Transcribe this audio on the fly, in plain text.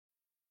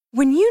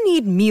When you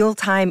need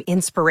mealtime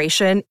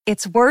inspiration,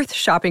 it's worth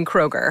shopping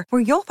Kroger,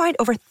 where you'll find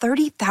over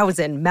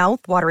 30,000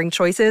 mouth-watering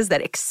choices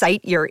that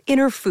excite your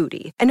inner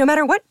foodie. And no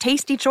matter what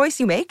tasty choice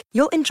you make,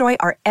 you'll enjoy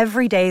our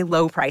everyday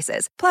low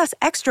prices, plus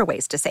extra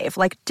ways to save,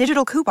 like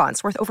digital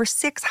coupons worth over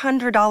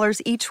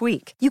 $600 each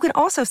week. You can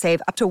also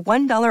save up to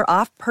 $1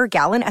 off per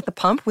gallon at the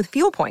pump with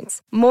fuel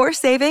points. More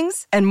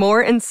savings and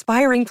more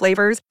inspiring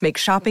flavors make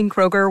shopping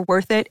Kroger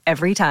worth it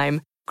every time.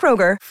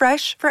 Kroger,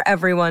 fresh for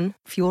everyone.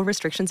 Fuel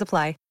restrictions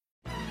apply.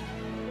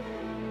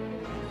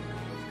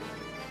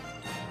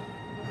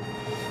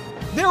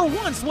 There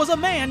once was a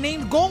man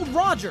named Gold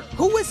Roger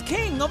who was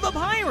king of the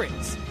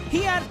pirates.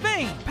 He had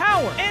fame,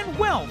 power, and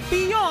wealth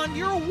beyond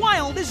your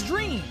wildest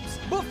dreams.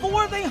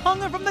 Before they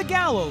hung him from the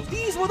gallows,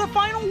 these were the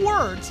final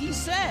words he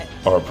said.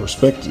 Our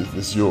perspective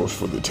is yours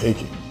for the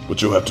taking,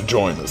 but you'll have to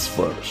join us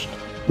first.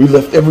 We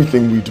left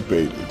everything we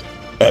debated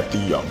at the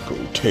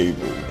Yonkō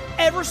table.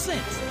 Ever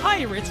since,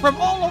 pirates from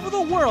all over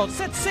the world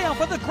set sail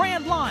for the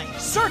Grand Line,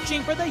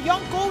 searching for the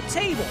Yonkō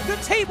table, the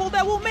table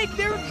that will make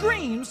their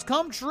dreams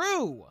come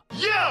true.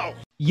 Yo,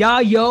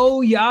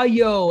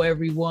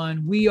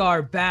 everyone. We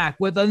are back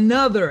with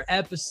another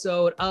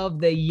episode of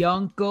the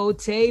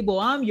Yonkō table.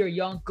 I'm your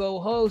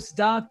Yonkō host,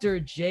 Dr.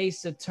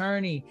 Jace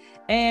Attorney,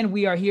 and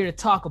we are here to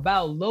talk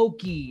about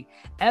Loki,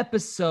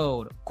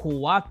 episode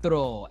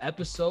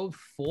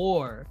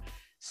 4.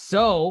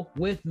 So,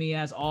 with me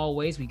as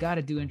always, we got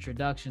to do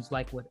introductions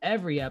like with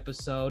every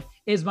episode,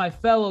 is my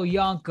fellow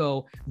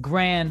Yonkō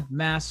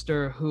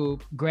Grandmaster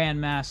Hoop.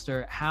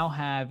 Grandmaster, how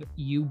have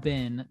you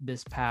been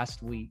this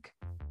past week?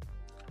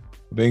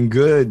 Been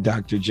good,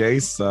 Dr.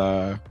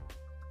 Jace.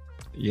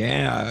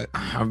 Yeah,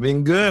 I've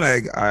been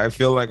good. I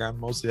feel like I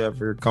mostly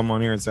ever come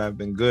on here and say I've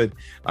been good.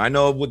 I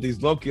know with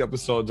these Loki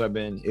episodes, I've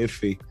been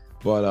iffy,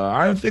 but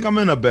I think I'm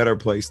in a better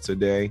place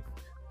today.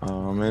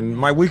 And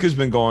my week has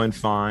been going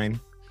fine.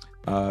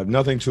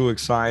 Nothing too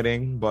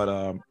exciting, but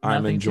I'm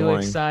enjoying. Nothing too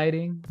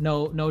exciting?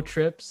 No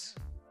trips?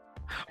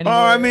 Oh,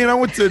 I mean, I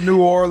went to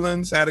New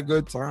Orleans, had a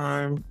good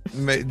time,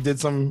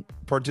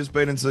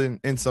 participated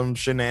in some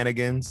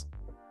shenanigans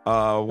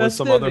with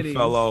some other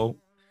fellow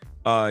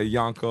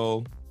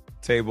Yonkō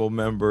table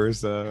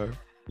members.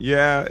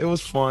 Yeah, it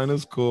was fun. It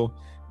was cool.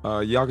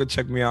 Y'all can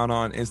check me out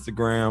on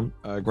Instagram,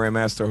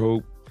 Grandmaster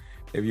Hoop,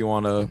 if you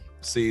want to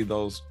see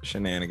those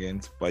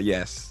shenanigans. But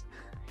yes,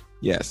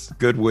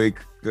 good week.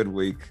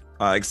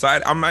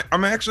 Excited.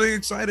 I'm actually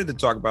excited to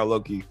talk about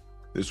Loki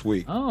this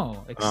week.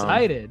 Oh,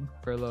 excited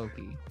for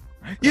Loki.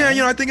 Okay.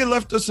 Yeah, I think it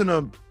left us in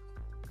a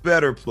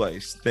better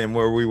place than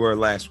where we were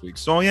last week.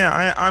 So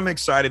yeah, I'm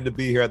excited to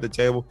be here at the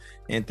table,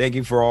 and thank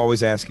you for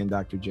always asking,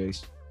 Dr.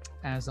 Jace.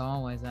 As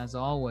always.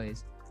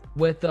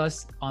 With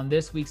us on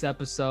this week's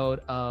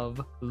episode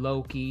of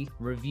Loki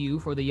review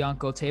for the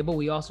Yonkō table,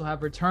 we also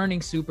have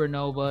returning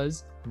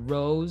supernovas,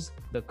 Rose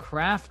the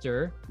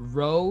Crafter.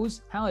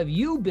 Rose, how have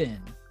you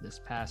been this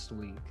past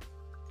week?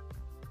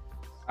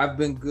 I've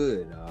been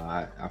good.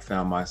 I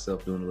found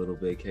myself doing a little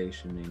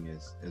vacationing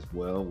as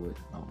well with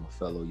my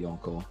fellow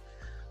Yonkō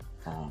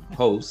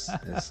hosts,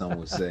 as some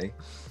would say.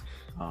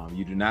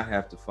 You do not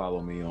have to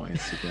follow me on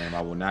Instagram.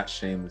 I will not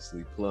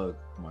shamelessly plug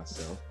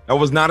myself. That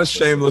was not a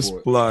shameless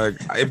plug.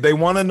 If they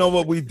want to know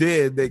what we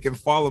did, they can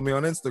follow me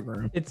on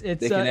Instagram.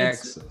 They can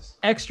access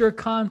extra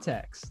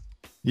context.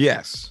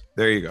 Yes,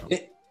 there you go.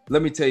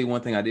 Let me tell you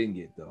one thing I didn't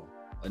get though.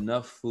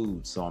 Enough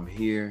food, so I'm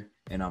here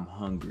and I'm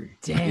hungry.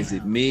 Damn. Is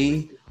it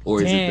me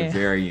or is it the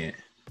variant?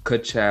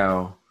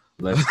 Ka-chow.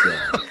 Let's go.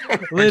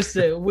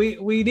 Listen,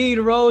 we need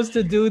Rose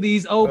to do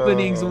these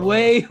openings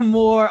way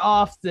more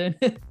often.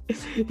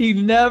 He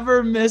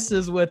never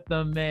misses with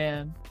them,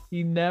 man.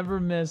 He never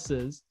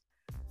misses.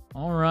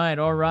 All right.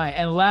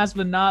 And last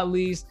but not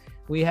least,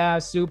 we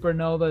have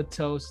Supernova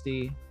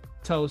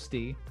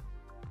Toasty.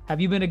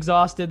 Have you been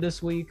exhausted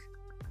this week?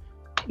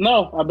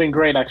 No, I've been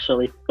great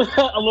actually.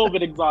 A little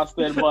bit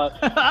exhausted, but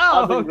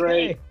I've been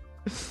great.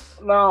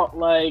 No,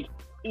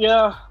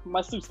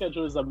 my sleep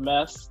schedule is a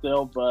mess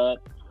still, but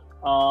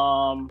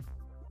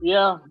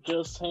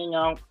just hang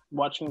out,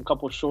 watching a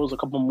couple shows, a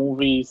couple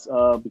movies,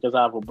 because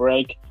I have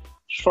a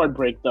short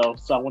break though,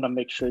 so I want to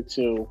make sure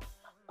to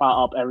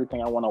pile up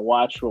everything I want to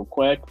watch real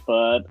quick.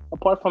 But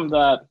apart from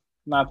that,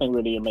 nothing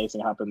really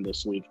amazing happened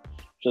this week.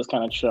 Just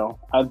kind of chill.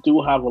 I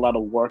do have a lot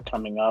of work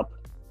coming up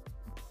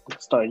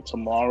starting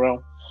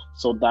tomorrow,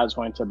 so that's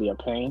going to be a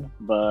pain,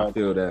 but I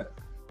feel that.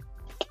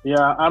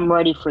 Yeah, I'm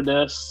ready for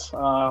this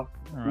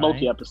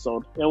Loki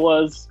episode. It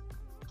was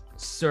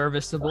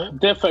serviceable.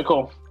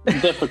 Difficult.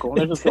 Let's just go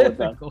with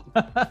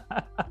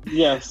that.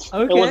 Yes.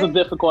 Okay. It was a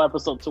difficult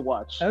episode to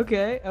watch.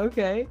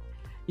 Okay.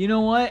 You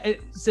know what?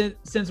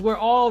 Since we're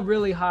all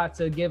really hot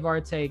to give our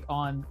take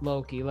on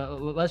Loki,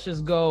 let's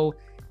just go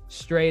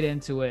straight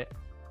into it.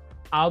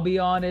 I'll be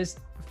honest,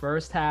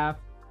 first half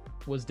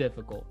was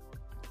difficult.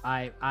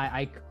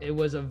 It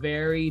was a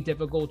very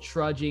difficult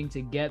trudging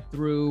to get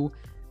through.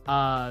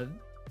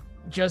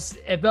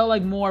 It felt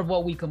like more of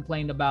what we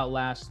complained about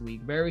last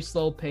week. Very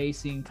slow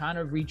pacing, kind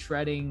of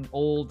retreading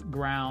old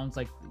grounds,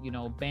 like,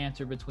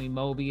 banter between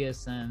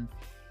Mobius and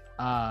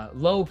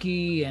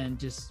Loki, and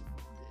just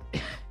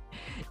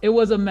it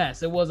was a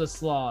mess. It was a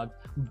slog.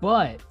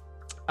 But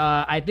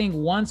I think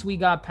once we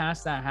got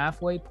past that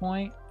halfway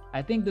point,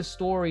 I think the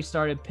story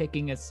started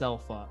picking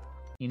itself up,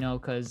 you know,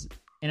 because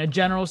in a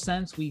general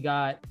sense, we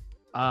got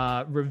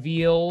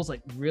reveals,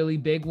 like really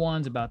big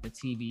ones about the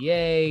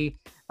TVA,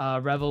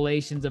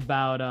 revelations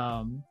about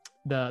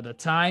the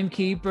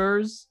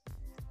timekeepers.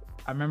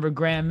 I remember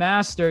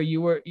Grandmaster,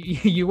 you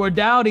were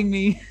doubting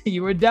me.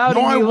 You were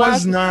doubting me. No, I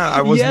was not.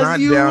 I was not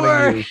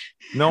doubting you.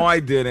 No, I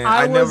didn't.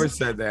 I never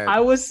said that.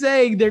 I was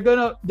saying they're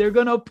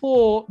gonna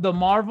pull the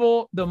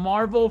Marvel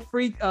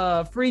fake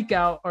out.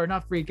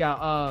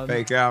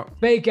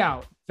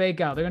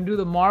 They're gonna do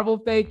the Marvel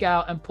fake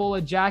out and pull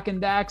a Jack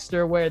and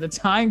Daxter where the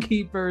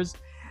timekeepers,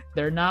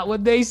 they're not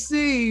what they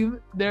seem.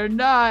 They're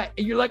not.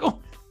 And you're like, oh,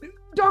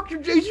 Dr.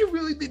 J, you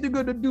really think they're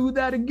gonna do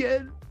that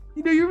again?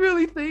 You know, you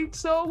really think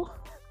so?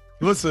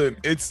 Listen,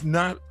 it's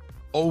not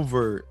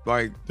over.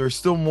 Like, there's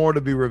still more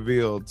to be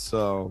revealed.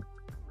 So,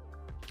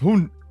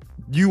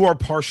 you are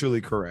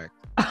partially correct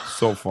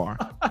so far.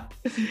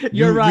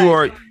 You're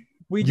right.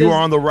 You are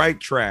on the right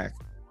track.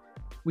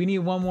 We need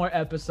one more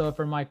episode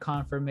for my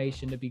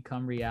confirmation to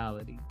become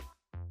reality.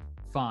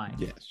 Fine.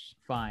 Yes.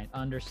 Fine.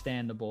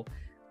 Understandable.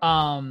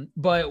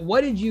 But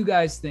what did you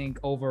guys think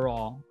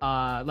overall?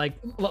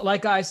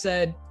 Like I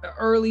said,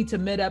 early to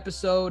mid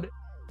episode,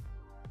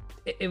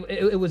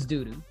 it was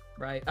doo-doo,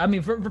 right? I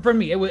mean, for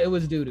me, it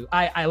was doo-doo.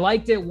 I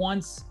liked it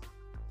once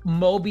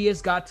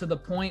Mobius got to the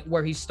point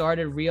where he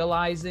started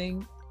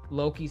realizing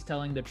Loki's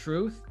telling the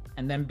truth.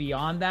 And then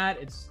beyond that,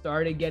 it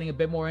started getting a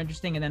bit more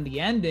interesting. And then the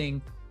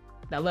ending,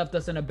 that left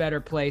us in a better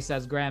place,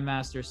 as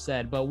Grandmaster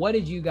said. But what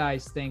did you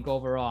guys think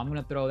overall? I'm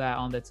going to throw that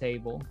on the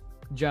table.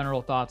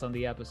 General thoughts on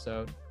the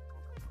episode.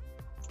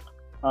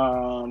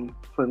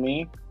 For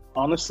me,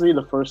 honestly,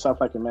 the first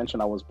half, like you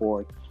mentioned, I was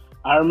bored.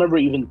 I remember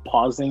even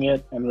pausing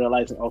it and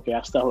realizing, okay,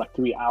 I still have like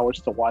 3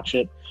 hours to watch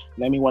it.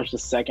 Let me watch the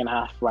second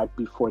half right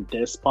before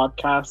this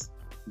podcast.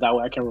 That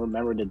way I can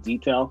remember the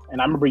detail.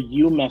 And I remember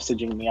you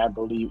messaging me, I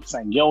believe,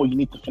 saying, yo, you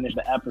need to finish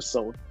the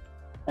episode.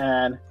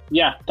 And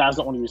yeah, that's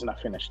the only reason I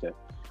finished it.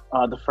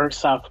 The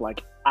first half,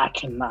 like, I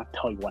cannot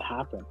tell you what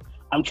happened.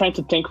 I'm trying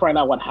to think right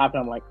now what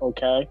happened. I'm like,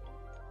 okay,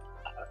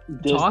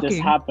 this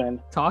happened.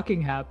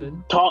 Talking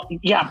happened.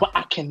 Yeah, but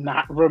I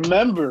cannot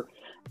remember.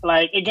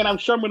 Like, again, I'm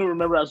sure I'm going to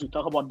remember as we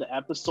talk about the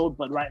episode,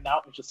 but right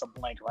now, it's just a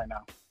blank right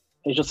now.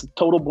 It's just a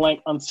total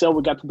blank until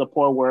we got to the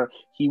point where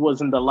he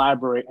was in the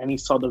library and he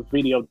saw the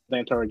video of the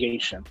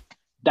interrogation.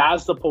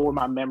 That's the point where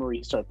my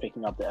memory started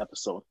picking up the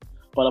episode.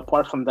 But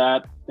apart from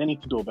that, they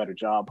need to do a better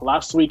job.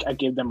 Last week, I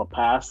gave them a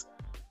pass.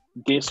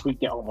 This week,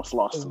 they almost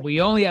lost me.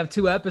 We only have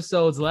 2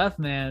 episodes left,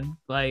 man.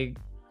 Like,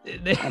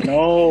 I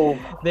know.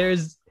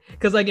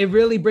 Because, like, it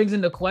really brings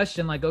into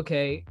question, like,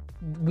 okay,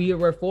 we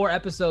were 4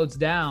 episodes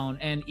down,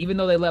 and even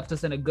though they left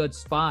us in a good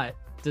spot,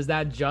 does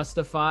that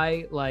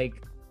justify,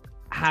 like,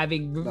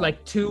 having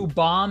like 2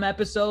 bomb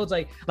episodes?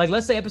 Like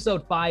let's say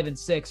episode 5 and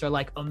 6 are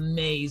like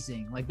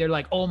amazing. Like, they're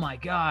like, oh my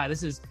God,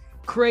 this is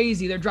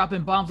crazy. They're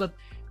dropping bombs.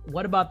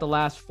 What about the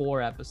last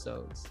 4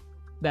 episodes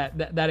that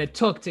it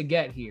took to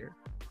get here?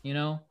 You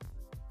know,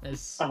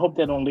 I hope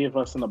they don't leave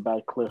us in a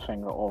bad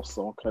cliffhanger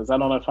also, because I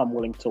don't know if I'm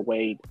willing to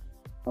wait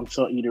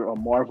until either a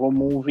Marvel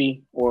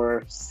movie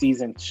or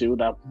season 2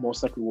 that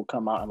most likely will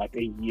come out in like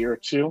a year or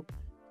 2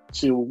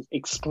 to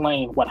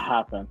explain what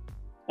happened.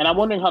 And I'm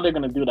wondering how they're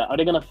going to do that. Are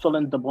they going to fill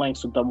in the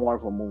blanks with the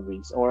Marvel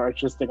movies, or are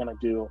just they're going to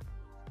do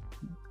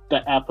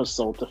the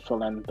episode to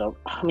fill in the...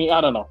 I mean, I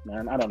don't know,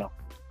 man. I don't know.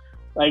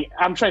 Like,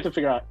 I'm trying to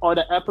figure out, are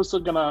the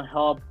episode going to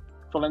help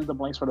fill in the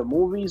blanks for the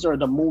movies, or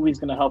the movies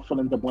going to help fill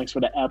in the blanks for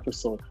the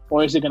episode?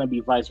 Or is it going to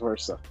be vice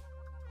versa?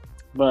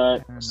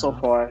 But so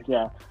far,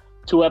 yeah.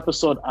 2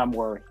 episodes, I'm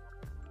worried.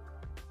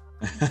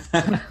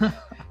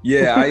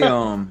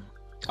 Yeah,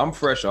 I'm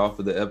fresh off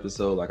of the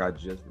episode. Like, I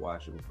just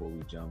watched it before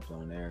we jumped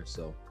on there,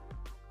 so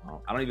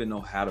I don't even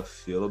know how to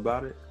feel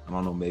about it. I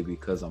don't know, maybe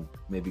because I'm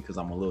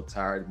a little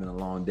tired. It's been a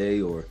long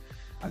day, or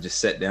I just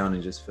sat down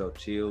and just felt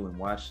chill and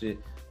watched it.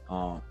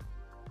 I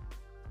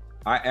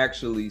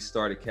actually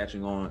started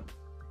catching on.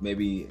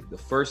 Maybe the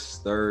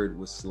first third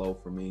was slow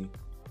for me.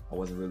 I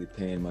wasn't really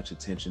paying much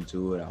attention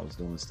to it. I was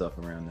doing stuff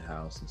around the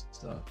house and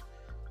stuff.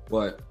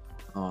 But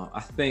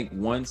I think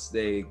once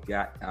they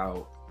got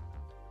out,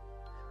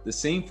 the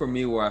scene for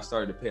me where I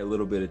started to pay a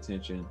little bit of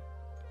attention,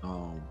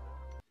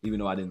 even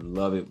though I didn't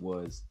love it,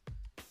 was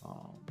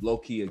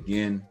LOKI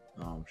again,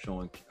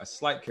 showing a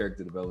slight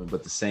character development,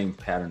 but the same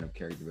pattern of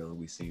character development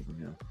we've seen from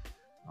him.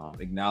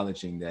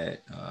 Acknowledging that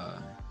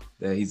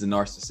he's a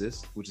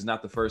narcissist, which is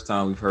not the first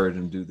time we've heard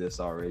him do this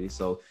already.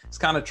 So it's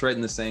kind of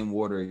treading the same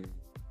water.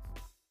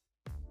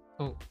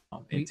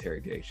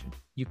 Interrogation.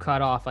 You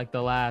cut off like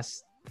the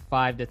last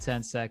 5 to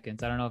 10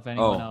 seconds. I don't know if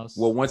anyone else.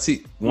 Well, once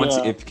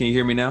can you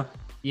hear me now?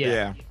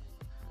 Yeah,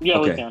 okay.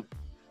 We can.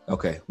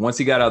 Okay. Once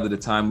he got out of the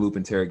time loop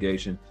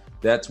interrogation,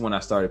 that's when I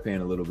started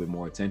paying a little bit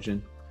more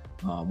attention.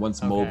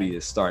 Once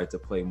Mobius started to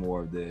play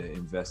more of the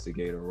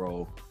investigator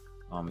role,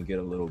 and get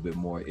a little bit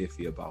more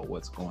iffy about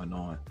what's going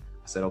on,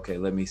 I said, okay,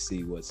 let me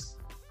see what's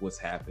what's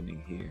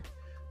happening here.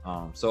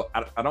 So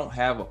I don't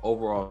have an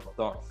overall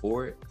thought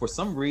for it. For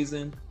some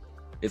reason,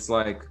 it's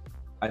like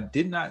I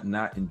did not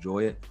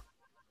enjoy it,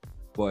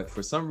 but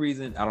for some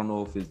reason, I don't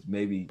know if it's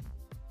maybe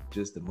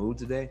just the mood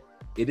today.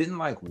 It didn't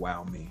like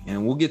wow me,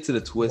 and we'll get to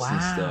the twists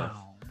and stuff.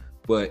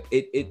 But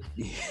it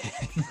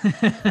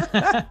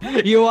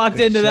you walked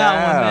into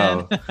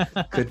that one,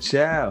 man.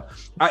 Ka-chow.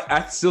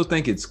 I still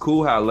think it's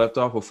cool how I left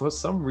off, but for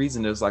some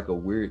reason there's like a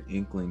weird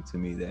inkling to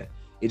me that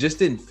it just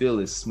didn't feel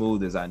as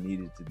smooth as I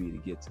needed to be to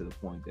get to the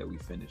point that we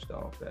finished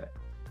off at.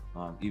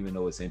 Even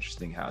though it's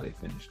interesting how they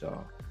finished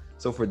off.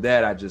 So for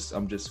that,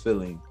 I'm just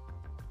feeling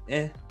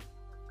I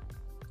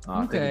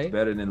think it's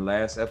better than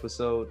last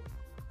episode.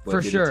 But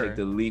for did sure. it take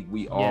the leap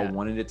we all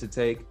wanted it to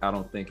take? I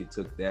don't think it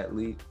took that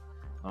leap.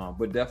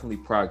 But definitely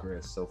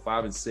progress. So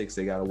 5 and 6,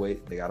 they got a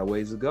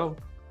ways to go.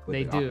 But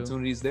they the do.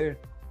 Opportunities there.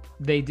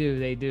 They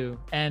do.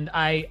 And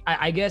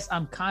I guess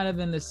I'm kind of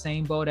in the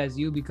same boat as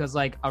you, because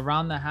like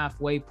around the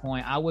halfway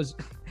point, I was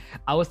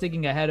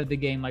thinking ahead of the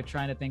game, like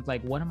trying to think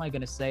like, what am I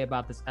gonna say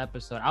about this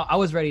episode? I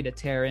was ready to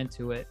tear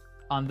into it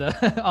on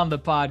the on the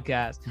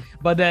podcast,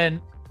 but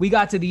then we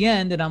got to the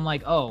end, and I'm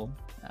like, oh,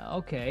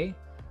 okay.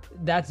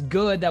 That's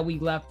good that we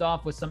left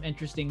off with some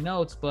interesting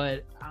notes,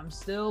 but I'm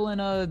still in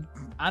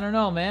I don't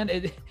know, man.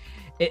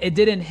 It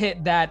didn't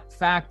hit that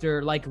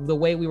factor like the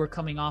way we were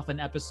coming off in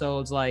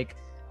episodes like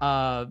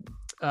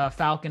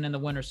Falcon and the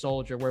Winter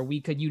Soldier, where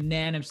we could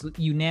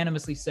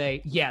unanimously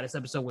say, yeah, this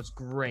episode was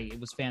great. It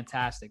was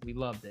fantastic. We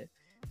loved it.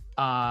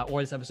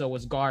 Or this episode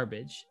was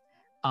garbage.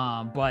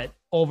 But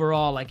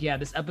overall, like, yeah,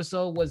 this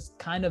episode was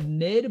kind of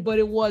mid, but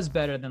it was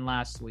better than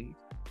last week.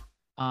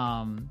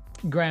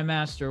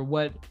 Grandmaster,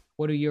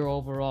 what are your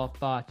overall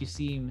thoughts? You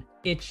seem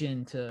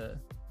itching to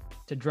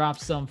drop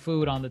some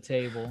food on the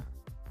table.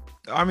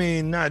 I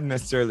mean, not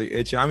necessarily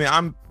itching. I mean,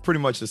 I'm pretty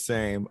much the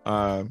same.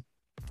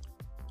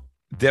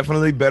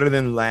 Definitely better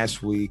than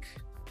last week.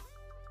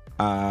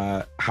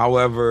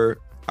 However,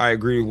 I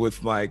agree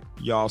with like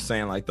y'all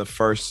saying like the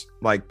first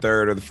like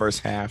third or the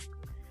first half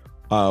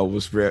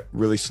was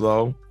really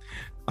slow.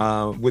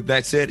 With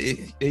that said,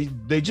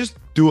 they just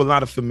do a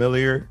lot of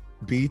familiar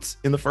beats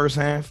in the first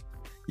half.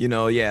 You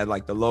know, yeah,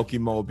 like the Loki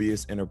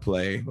Mobius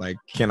interplay. Like,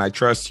 can I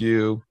trust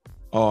you?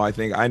 Oh, I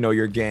think I know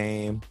your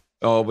game.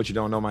 Oh, but you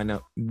don't know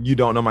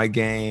my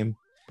game.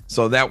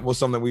 So that was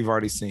something we've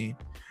already seen.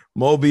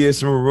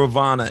 Mobius and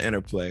Ravonna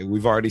interplay.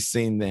 We've already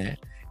seen that.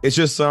 It's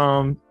just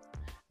there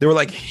were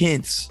like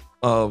hints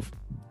of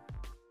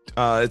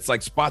it's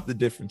like spot the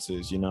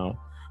differences, you know.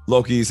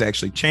 Loki's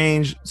actually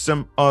changed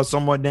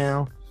somewhat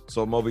now.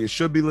 So Mobius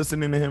should be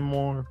listening to him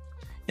more.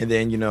 And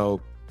then, you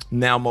know,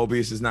 now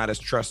Mobius is not as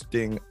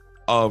trusting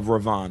of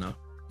Ravonna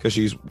because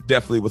she's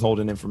definitely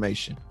withholding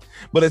information.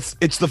 But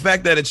it's the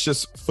fact that it's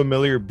just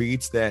familiar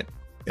beats that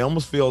it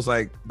almost feels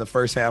like the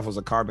first half was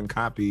a carbon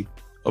copy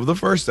of the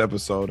first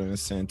episode in a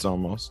sense,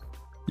 almost,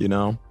 you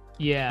know?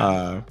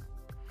 Yeah.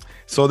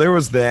 So there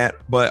was that,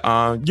 but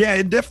yeah,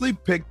 it definitely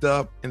picked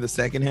up in the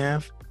second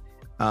half.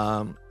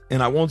 And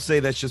I won't say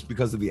that's just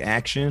because of the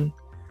action,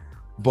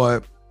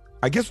 but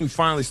I guess we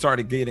finally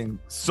started getting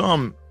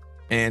some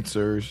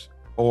answers,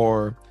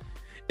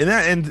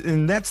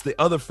 and that's the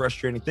other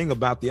frustrating thing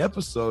about the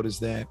episode is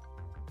that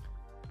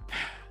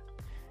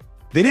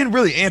they didn't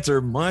really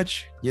answer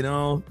much, you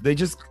know. They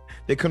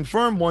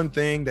confirmed one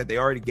thing that they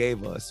already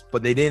gave us,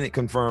 but they didn't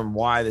confirm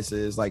why this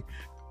is like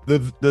the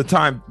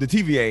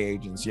TVA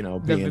agents, you know,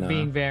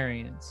 being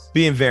variants.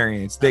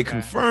 They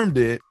confirmed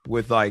it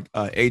with like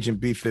Agent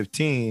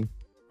B15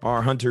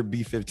 or Hunter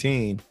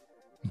B15,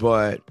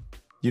 but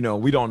you know,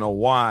 we don't know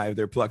why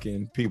they're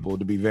plucking people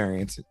to be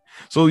variants.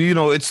 So, you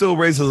know, it still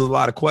raises a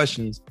lot of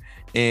questions.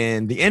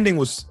 And the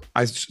ending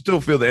I still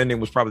feel the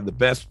ending was probably the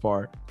best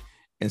part,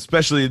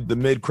 especially the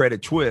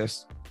mid-credit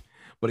twist.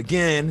 But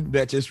again,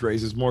 that just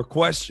raises more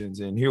questions.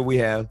 And here we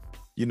have,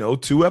 you know,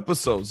 2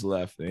 episodes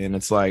left. And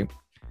it's like,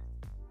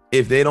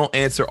 if they don't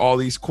answer all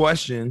these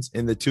questions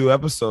in the 2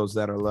 episodes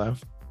that are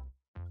left,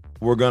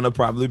 we're going to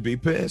probably be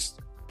pissed.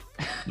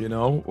 You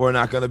know, we're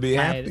not going to be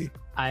happy.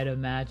 I'd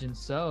imagine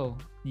so.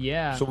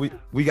 Yeah. So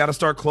we got to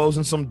start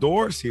closing some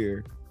doors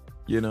here,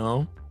 you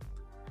know.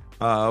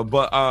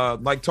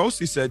 But like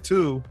Toasty said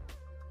too,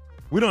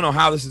 we don't know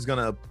how this is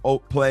gonna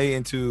play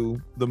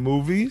into the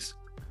movies,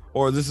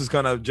 or this is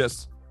gonna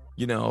just,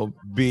 you know,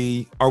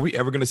 are we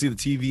ever gonna see the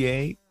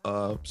TVA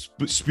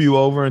spew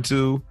over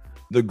into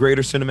the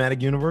greater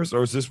cinematic universe,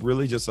 or is this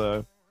really just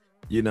a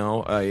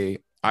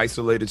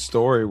isolated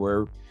story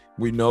where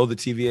we know the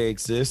TVA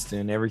exists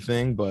and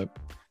everything, but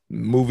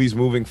movies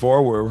moving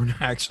forward, we're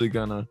not actually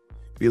gonna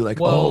be like,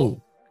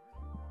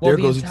 there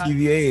goes a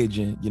TVA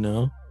agent, you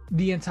know?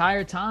 The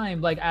entire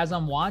time, like, as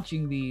I'm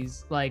watching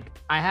these, like,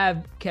 I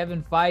have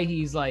Kevin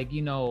Feige's, like,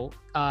 you know,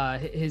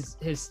 his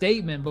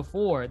statement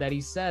before that he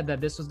said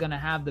that this was gonna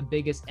have the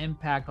biggest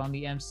impact on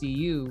the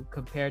MCU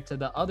compared to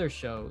the other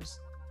shows.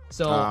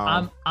 So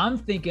I'm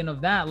thinking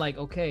of that, like,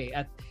 okay,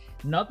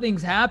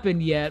 nothing's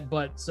happened yet,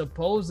 but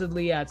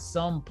supposedly at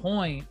some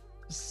point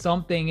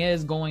something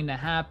is going to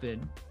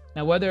happen.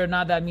 Now, whether or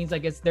not that means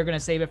like they're gonna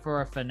save it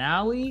for a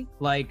finale,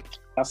 like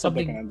That's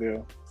something what they're gonna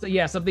do. So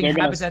yeah, something They're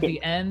happens at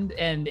the end,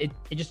 and it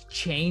just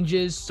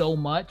changes so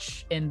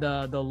much in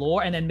the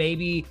lore, and then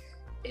maybe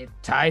it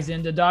ties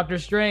into Doctor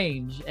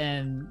Strange.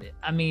 And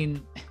I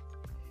mean,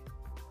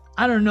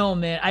 I don't know,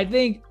 man. I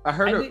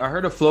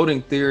heard a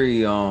floating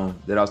theory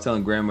that I was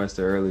telling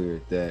Grandmaster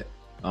earlier that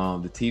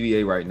the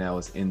TVA right now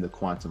is in the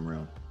quantum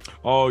realm.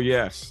 Oh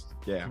yes,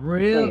 yeah.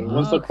 Really?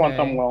 What's the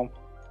quantum realm?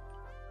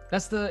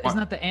 That's isn't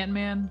that the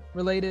Ant-Man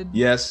related?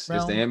 Yes, realm?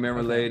 it's the Ant-Man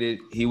related.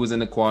 He was in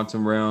the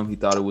quantum realm. He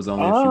thought it was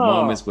only a few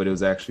moments, but it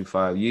was actually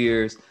 5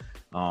 years.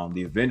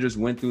 The Avengers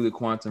went through the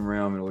quantum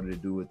realm in order to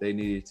do what they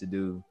needed to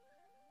do.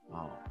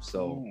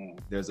 So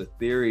there's a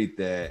theory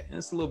that, and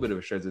it's a little bit of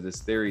a stretch of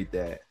this theory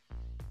that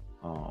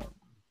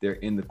they're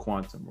in the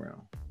quantum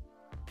realm.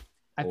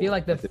 I feel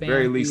like at the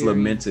very least,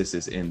 Lamentus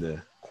is in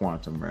the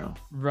quantum realm.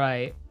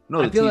 Right.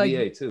 No, the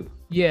TVA too.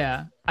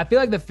 Yeah. I feel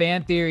like the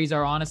fan theories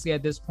are honestly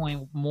at this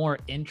point more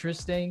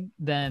interesting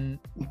than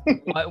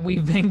what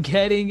we've been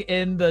getting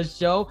in the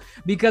show.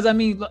 Because I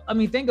mean,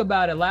 think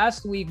about it.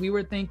 Last week we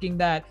were thinking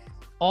that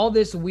all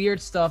this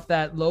weird stuff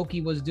that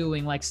Loki was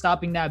doing, like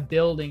stopping that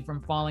building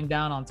from falling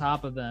down on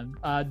top of them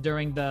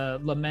during the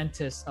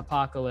Lamentus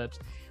apocalypse.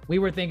 We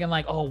were thinking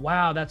like, oh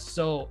wow, that's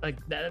so like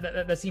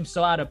that seems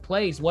so out of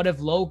place. What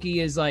if Loki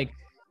is like,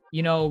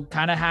 you know,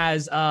 kind of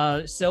has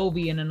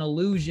Sylvie in an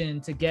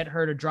illusion to get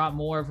her to drop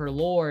more of her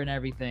lore and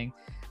everything?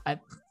 It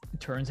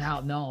turns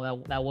out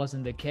no, that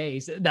wasn't the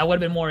case. That would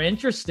have been more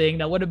interesting.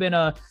 That would have been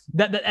and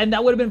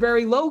that would have been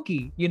very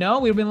Loki. You know,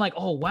 we'd have been like,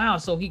 oh wow,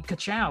 so he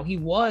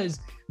was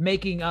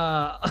making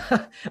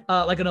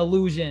like an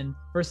illusion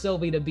for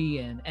Sylvie to be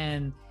in,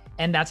 and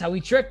that's how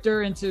he tricked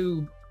her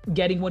into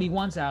getting what he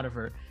wants out of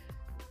her.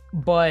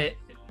 But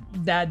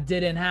that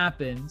didn't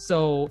happen.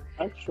 So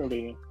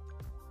actually,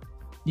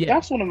 yeah,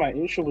 that's one of my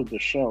issues with the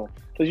show,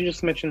 because you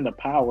just mentioned the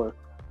power.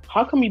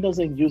 How come he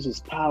doesn't use his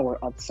power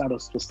outside of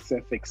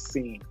specific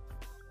scene?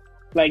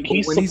 Like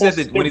when he's at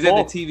the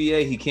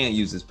TVA, he can't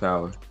use his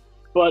power.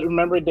 But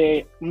remember,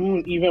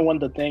 even when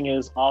the thing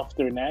is off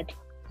their neck.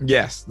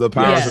 Yes, the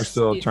powers are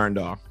still turned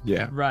off.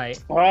 Yeah, right.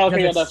 Oh,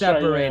 okay, it's that's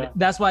separated. Right, yeah.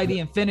 That's why the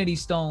Infinity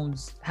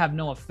Stones have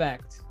no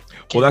effect.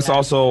 Well, that's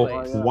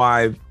also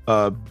why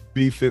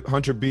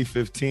Hunter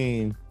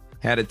B-15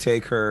 had to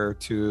take her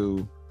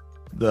to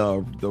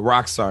the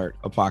Rocksart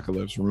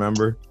apocalypse.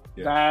 Remember?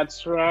 Yeah.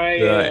 That's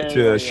right.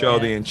 To show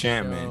the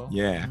enchantment.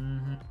 Yeah.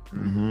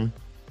 Mm-hmm.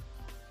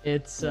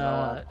 It's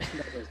that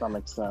does not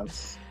make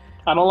sense.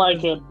 I don't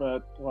like it,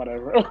 but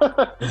whatever.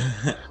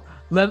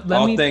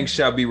 All things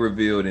shall be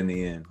revealed in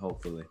the end,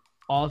 hopefully.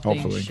 All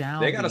things shall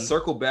They got to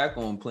circle back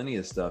on plenty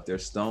of stuff.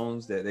 There's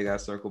stones that they got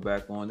to circle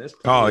back on. There's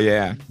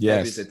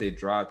yes that they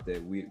dropped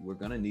that we're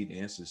gonna need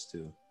answers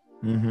to.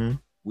 Mm-hmm.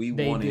 We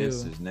want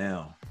answers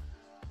now.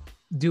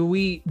 Do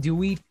we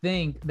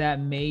think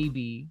that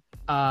maybe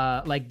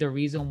like the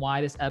reason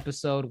why this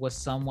episode was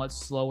somewhat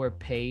slower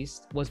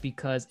paced was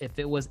because if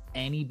it was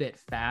any bit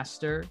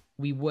faster,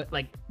 we would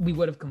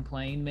have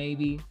complained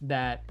maybe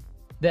that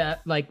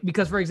like,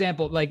 because for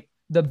example, like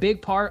the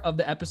big part of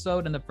the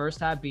episode in the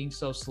first half being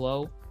so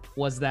slow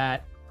was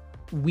that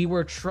we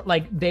were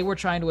they were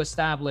trying to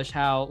establish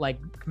how like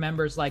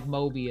members like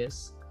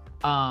Mobius,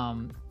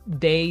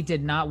 they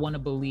did not want to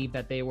believe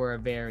that they were a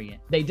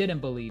variant. They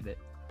didn't believe it.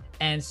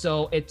 And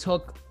so it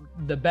took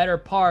the better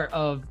part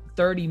of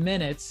 30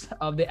 minutes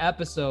of the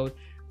episode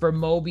for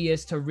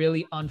Mobius to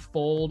really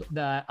unfold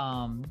that,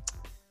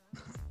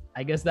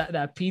 I guess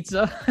that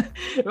pizza,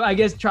 I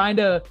guess trying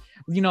to,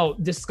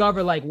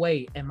 discover like,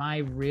 wait, am I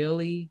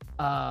really,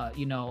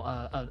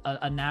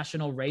 a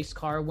national race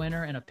car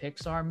winner in a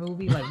Pixar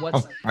movie? Like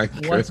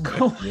what's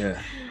going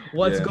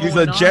on? He's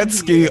a jet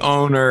ski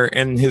owner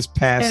in his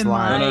past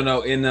life.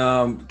 No. In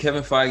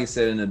Kevin Feige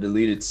said in a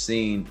deleted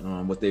scene,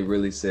 what they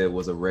really said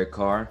was a red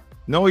car.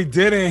 No, he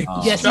didn't.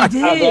 Yes, he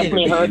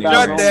did.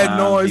 Shut that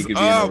noise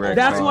up.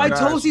 That's why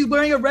Tosi's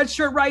wearing a red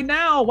shirt right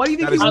now. Why do you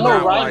think he's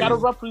wearing? Right? Gotta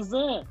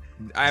represent.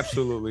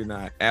 Absolutely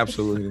not.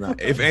 Absolutely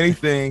not. If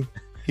anything,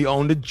 he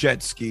owned a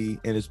jet ski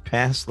in his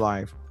past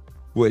life,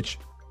 which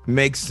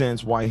makes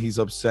sense why he's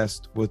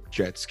obsessed with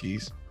jet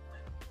skis.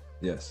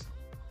 Yes.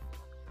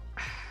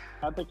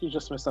 I think you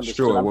just misunderstood.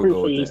 Sure, I'm pretty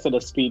sure you said a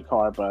speed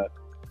car, but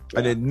yeah.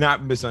 I did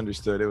not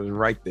misunderstood. It was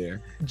right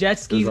there. Jet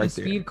skis and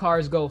speed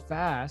cars go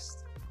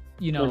fast.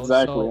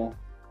 Exactly. So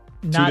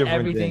not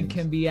everything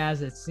can be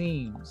as it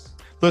seems.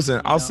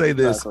 Listen, I'll say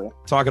this,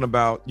 talking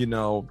about,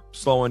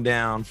 slowing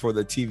down for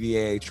the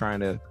TVA trying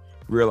to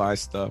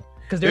realize stuff.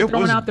 Because they're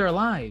throwing out their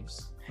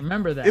lives.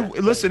 Remember that.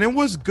 It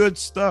was good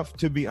stuff,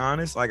 to be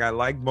honest. Like, I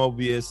like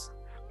Mobius,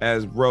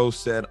 as Rose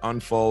said,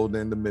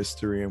 unfolding the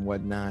mystery and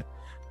whatnot.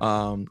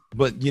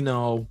 But,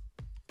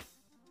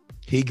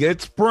 he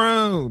gets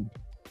pruned.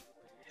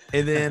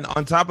 And then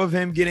on top of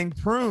him getting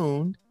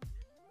pruned,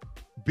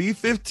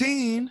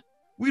 B-15,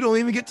 we don't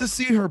even get to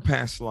see her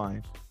past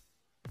life.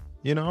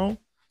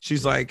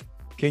 She's like,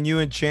 can you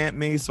enchant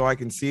me so I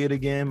can see it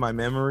again, my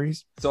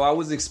memories? So I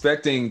was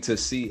expecting to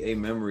see a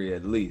memory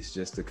at least,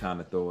 just to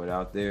kind of throw it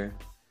out there.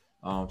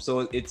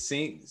 So it's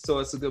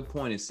a good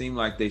point. It seemed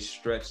like they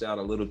stretched out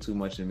a little too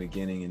much in the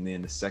beginning, and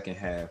then the second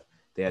half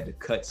they had to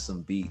cut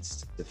some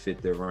beats to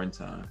fit their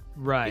runtime.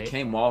 Right. It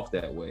came off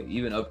that way.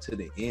 Even up to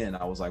the end,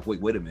 I was like,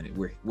 wait a minute,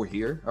 we're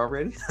here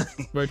already?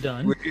 We're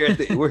done. we're here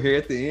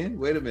at the end.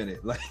 Wait a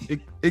minute. Like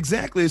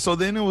exactly. So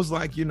then it was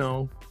like,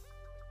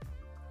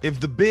 if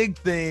the big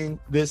thing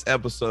this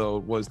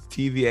episode was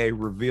TVA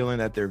revealing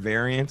that they're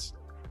variants,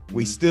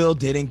 we still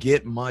didn't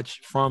get much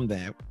from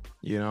that,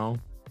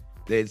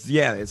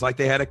 It's like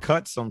they had to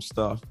cut some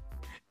stuff.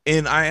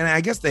 And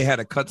I guess they had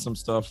to cut some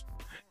stuff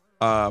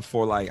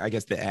for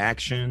the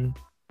action.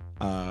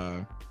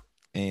 And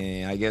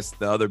I guess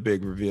the other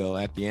big reveal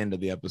at the end of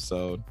the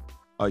episode,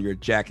 your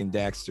Jack and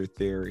Daxter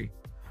theory.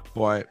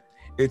 But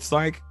it's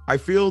like, I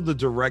feel the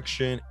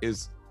direction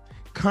is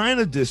kind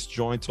of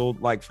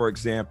disjointed. Like, for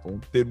example,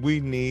 did we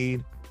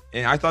need,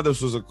 and I thought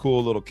this was a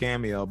cool little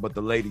cameo, but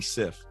the Lady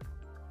Sif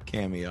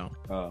cameo.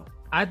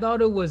 I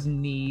thought it was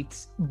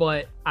neat,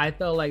 but I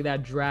felt like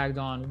that dragged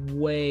on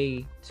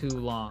way too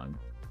long.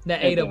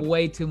 That ate up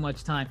way too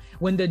much time.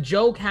 When the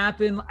joke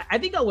happened, I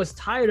think I was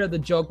tired of the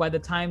joke by the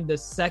time the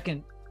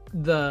second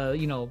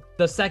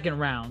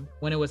round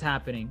when it was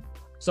happening.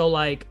 So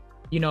like,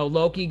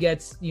 Loki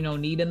gets,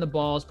 kneed in the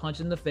balls,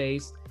 punched in the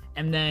face,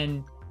 and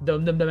then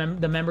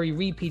the memory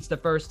repeats the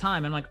first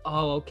time. I'm like,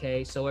 oh,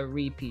 okay, so it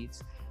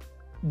repeats.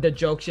 The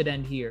joke should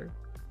end here.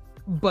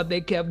 But they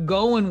kept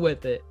going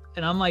with it.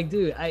 And I'm like,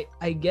 dude,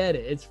 I get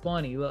it. It's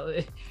funny.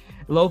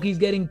 Loki's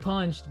getting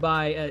punched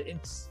by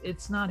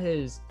it's not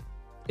his.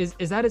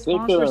 Is that his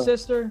foster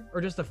sister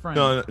or just a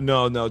friend?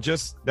 No.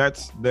 Just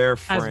that's their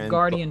friend. As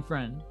guardian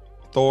friend.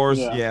 Thor's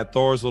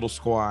Thor's little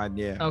squad.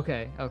 Yeah.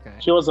 Okay.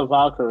 She was a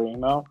Valkyrie,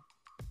 no?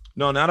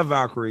 No, not a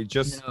Valkyrie.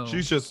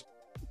 She's just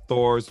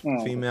Thor's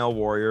female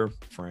warrior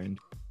friend.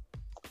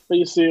 But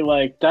you see,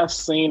 like that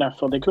scene, I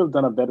feel they could have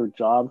done a better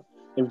job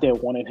if they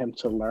wanted him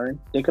to learn.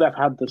 They could have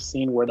had the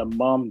scene where the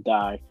mom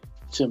died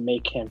to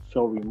make him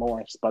feel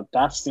remorse. But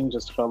that scene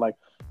just felt like,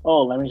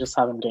 oh, let me just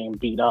have him getting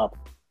beat up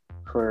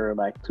for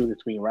like 2 to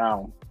 3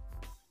 rounds.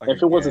 Like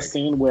if it was a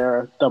scene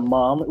where it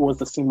was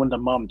the scene when the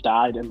mom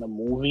died in the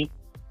movie,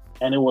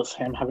 and it was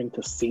him having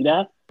to see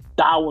that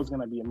was going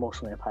to be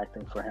emotionally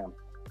impacting for him.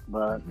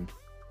 But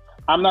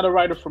I'm not a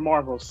writer for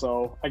Marvel,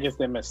 so I guess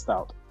they missed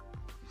out.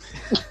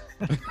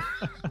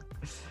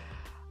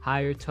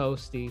 Hire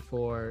Toasty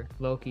for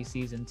Loki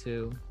season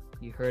 2.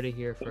 You heard it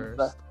here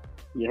first.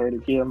 You heard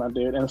it here, my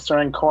dude. And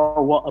certain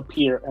car will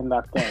appear in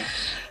that thing.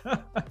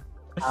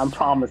 I'm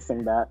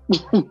promising that.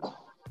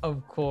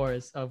 Of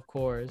course.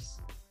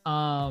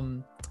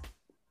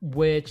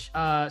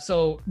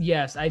 So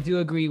yes, I do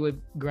agree with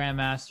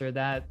Grandmaster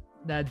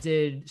that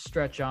did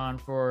stretch on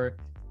for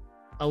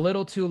a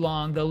little too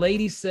long. The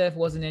Lady Sif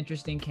was an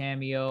interesting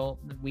cameo.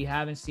 We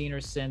haven't seen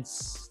her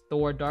since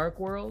Thor: Dark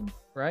World,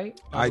 right?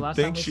 I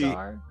think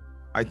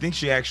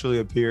she actually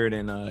appeared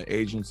in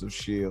Agents of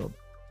S.H.I.E.L.D.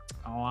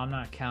 Oh, I'm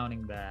not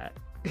counting that.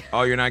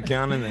 Oh, you're not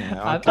counting that?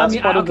 Okay. That's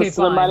part of the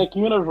cinematic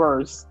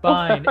universe.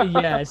 Fine.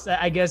 Yes,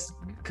 I guess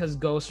because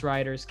Ghost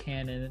Rider's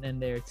canon in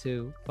there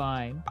too.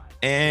 Fine.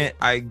 And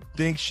I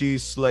think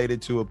she's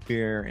slated to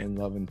appear in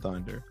Love and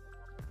Thunder.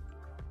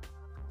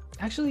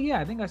 Actually, yeah,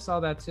 I think I saw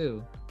that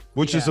too.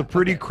 Which is a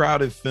pretty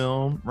crowded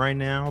film right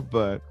now,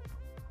 but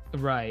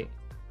right.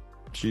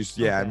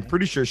 I'm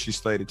pretty sure she's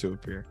slated to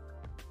appear.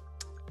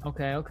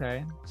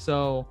 Okay.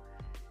 So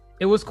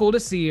it was cool to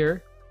see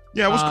her.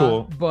 Yeah, it was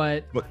cool.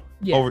 But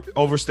yeah.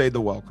 Overstayed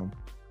the welcome.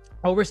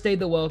 Overstayed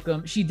the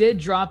welcome. She did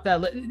drop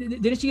that.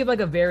 Didn't she give like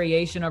a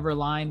variation of her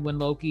line when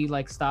Loki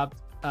like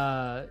stopped,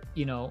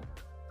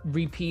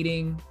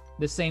 repeating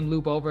the same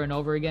loop over and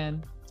over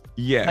again?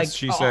 Yes, like,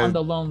 she said on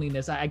the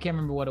loneliness. I can't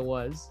remember what it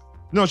was.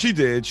 No, she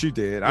did.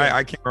 Yeah.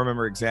 I can't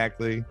remember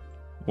exactly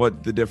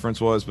what the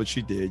difference was, but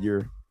she did.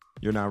 You're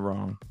not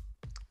wrong.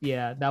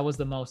 Yeah, that was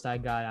the most I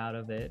got out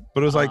of it.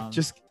 But it was like,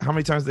 just how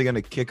many times are they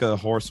gonna kick a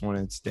horse when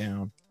it's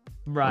down?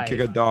 Right. Or kick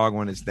a dog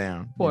when it's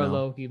down. Poor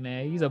Loki,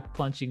 man. He's a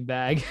punching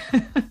bag.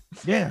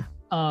 Yeah.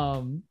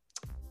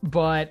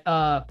 But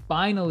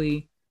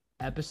finally,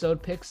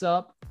 episode picks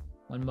up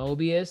when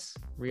Mobius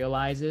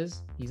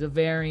realizes he's a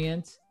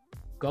variant,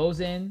 goes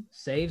in,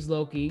 saves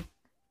Loki,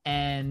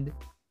 and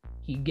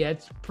he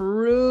gets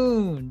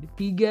pruned.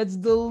 He gets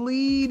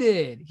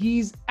deleted.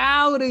 He's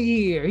out of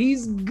here.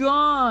 He's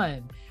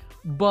gone.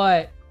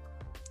 But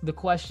the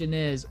question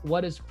is,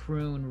 what does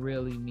prune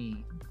really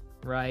mean,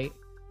 right?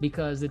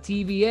 Because the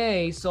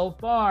TVA so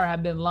far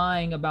have been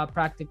lying about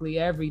practically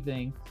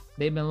everything.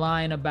 They've been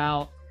lying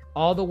about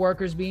all the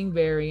workers being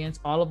variants,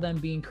 all of them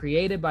being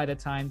created by the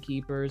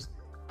Timekeepers,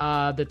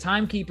 the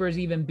Timekeepers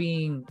even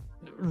being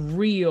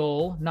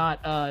real,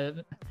 not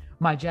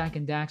my Jack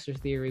and Daxter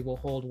theory will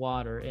hold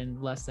water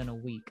in less than a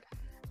week.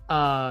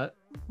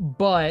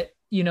 But,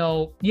 you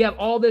have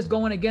all this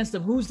going against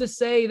them. Who's to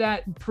say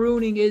that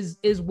pruning is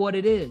what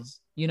it is,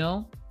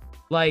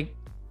 Like,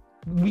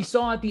 we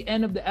saw at the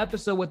end of the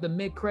episode with the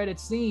mid-credit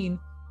scene,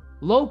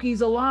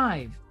 Loki's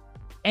alive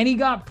and he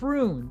got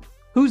pruned.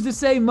 Who's to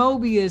say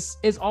Mobius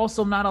is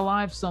also not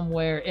alive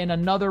somewhere in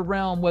another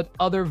realm with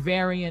other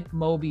variant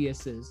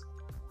Mobiuses?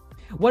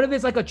 What if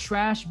it's like a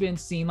trash bin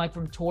scene like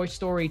from Toy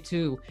Story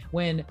 2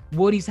 when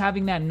Woody's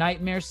having that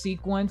nightmare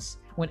sequence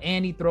when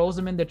Andy throws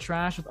him in the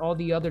trash with all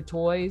the other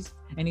toys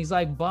and he's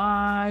like,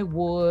 bye,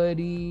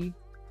 Woody.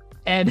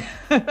 And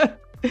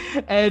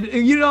and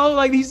you know,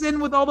 like he's in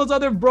with all those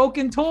other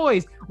broken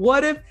toys.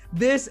 What if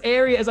this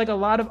area is like a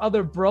lot of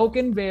other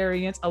broken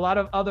variants, a lot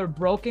of other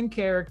broken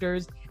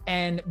characters,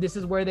 and this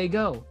is where they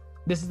go?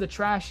 This is the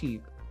trash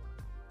heap.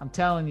 I'm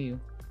telling you.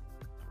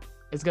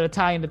 It's going to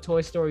tie into Toy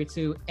Story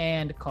 2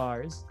 and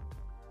Cars.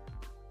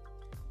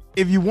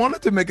 If you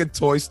wanted to make a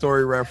Toy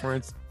Story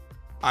reference,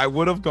 I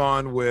would have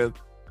gone with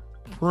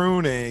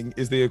pruning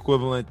is the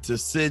equivalent to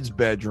Sid's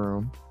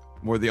bedroom,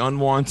 where the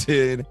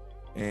unwanted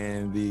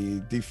and the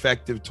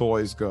defective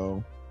toys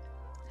go.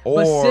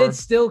 But Sid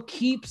still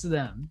keeps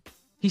them.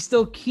 He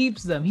still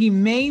keeps them. He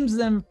maims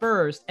them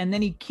first, and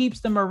then he keeps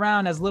them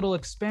around as little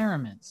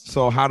experiments.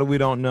 So how do we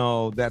don't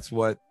know that's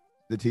what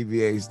the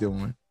TVA is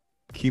doing?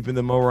 Keeping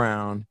them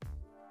around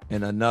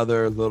in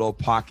another little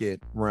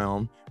pocket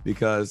realm,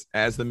 because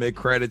as the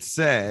mid-credits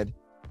said,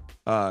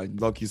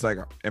 Loki's like,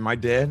 am I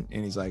dead?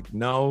 And he's like,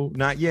 no,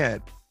 not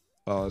yet.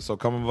 So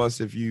come with us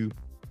if you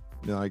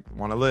like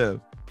want to live.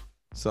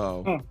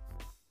 So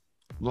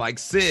like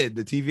Sid,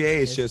 the TVA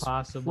is just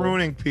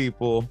pruning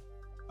people,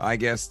 I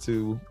guess,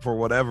 for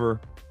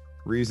whatever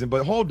reason.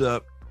 But hold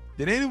up,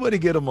 did anybody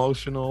get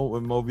emotional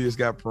when Mobius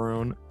got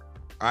pruned?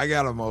 I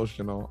got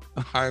emotional.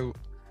 I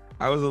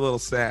was a little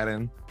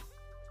saddened.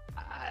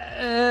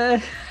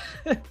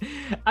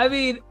 I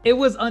mean, it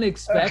was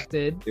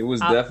unexpected. It was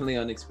definitely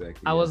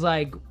unexpected. I was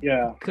like,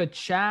 yeah,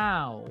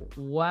 ka-chow,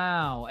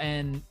 wow.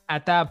 And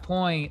at that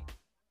point,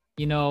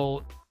 you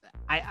know,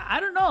 I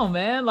don't know,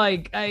 man.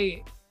 Like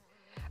I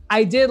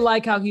did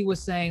like how he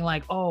was saying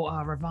like, oh,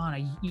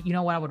 Ravana, you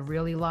know what I would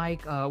really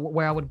like,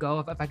 where I would go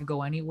if I could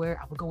go anywhere,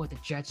 I would go with a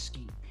jet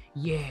ski.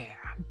 Yeah.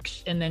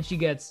 And then he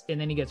gets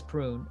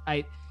pruned.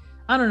 I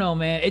don't know,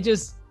 man. It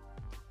just,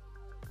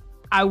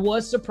 I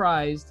was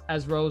surprised,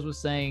 as Rose was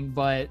saying,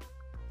 but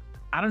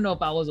I don't know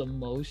if I was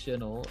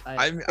emotional.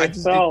 It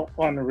felt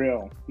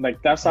unreal. Like,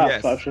 that's how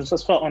it felt. It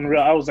just felt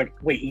unreal. I was like,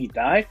 wait, he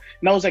died?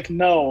 And I was like,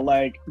 no,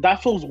 like,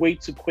 that feels way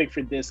too quick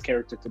for this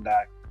character to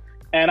die.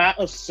 And I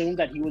assumed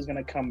that he was going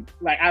to come.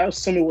 Like, I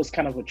assumed it was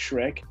kind of a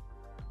trick.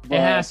 But it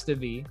has to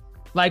be.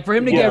 Like, for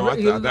him to get...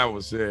 I thought that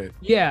was it.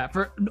 Yeah.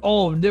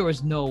 There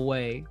was no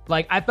way.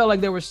 Like, I felt like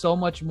there was so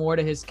much more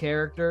to his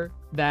character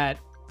that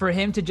for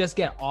him to just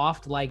get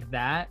offed like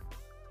that,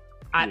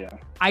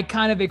 I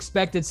kind of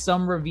expected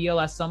some reveal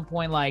at some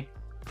point, like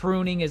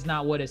pruning is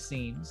not what it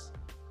seems.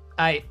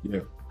 I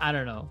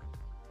don't know.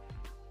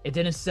 It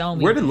didn't sell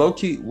me. Where did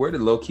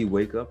Loki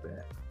wake up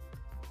at?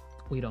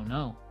 We don't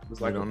know. It was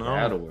like a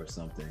battle or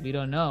something. We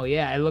don't know.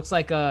 Yeah, it looks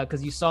like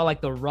because you saw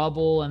like the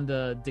rubble and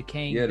the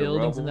decaying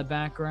buildings in the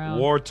background.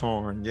 War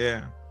torn,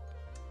 yeah.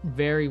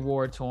 Very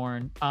war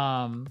torn.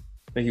 I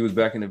think he was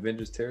back in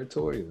Avengers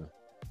territory.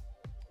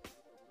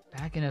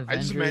 Back in Avengers. I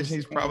just imagine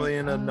he's probably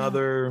in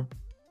another.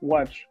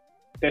 Watch.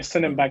 They're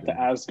sending him back to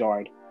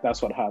Asgard.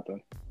 That's what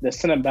happened. They're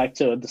sending him back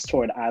to a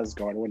destroyed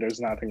Asgard where there's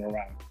nothing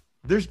around.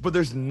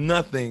 There's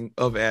nothing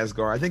of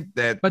Asgard. I think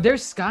that. But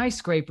there's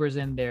skyscrapers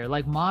in there,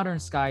 like modern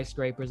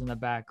skyscrapers in the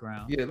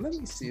background. Yeah, let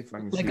me see if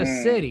I can. Like a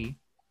city.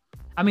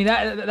 I mean,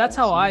 that's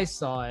how I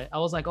saw it. I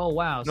was like, oh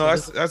wow. No,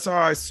 that's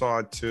how I saw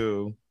it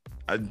too.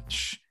 I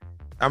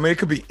mean, it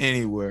could be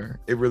anywhere.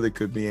 It really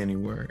could be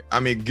anywhere.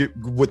 I mean,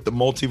 with the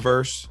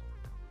multiverse,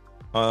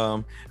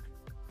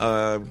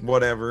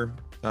 whatever.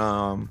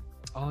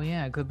 Oh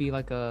yeah, it could be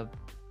like a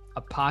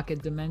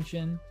pocket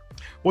dimension.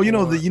 Well,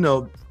 now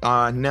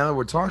that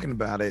we're talking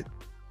about it,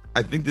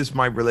 I think this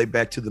might relate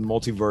back to the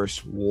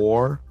multiverse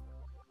war.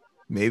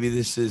 Maybe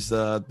this is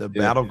the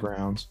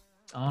battlegrounds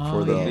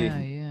for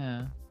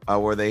the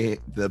where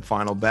the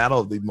final battle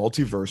of the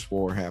multiverse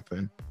war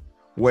happened,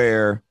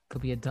 where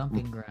could be a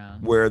dumping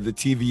ground, where the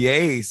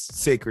TVA's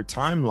sacred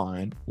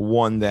timeline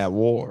won that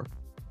war.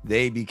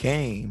 They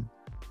became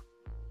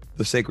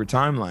the sacred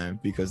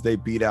timeline because they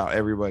beat out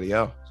everybody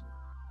else.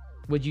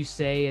 Would you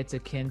say it's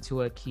akin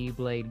to a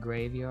Keyblade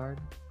graveyard?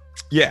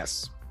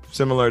 Yes,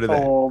 similar to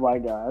that. Oh my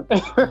god.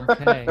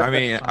 Okay. I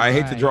mean, I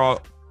hate to draw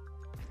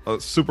a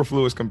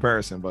superfluous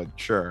comparison, but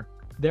sure.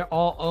 They're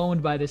all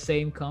owned by the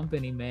same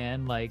company,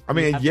 man. Like, I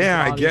mean,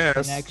 yeah, I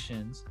guess.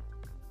 Connections.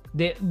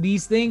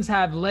 These things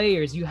have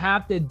layers. You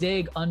have to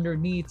dig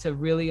underneath to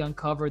really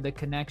uncover the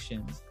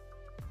connections.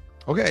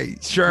 Okay,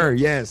 sure,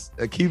 yes.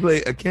 Akin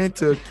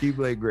to a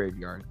Keyblade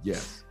graveyard,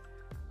 yes.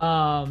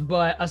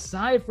 But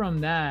aside from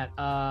that,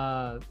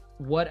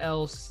 what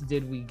else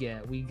did we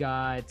get? We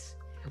got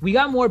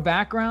more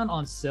background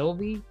on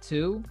Sylvie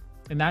too,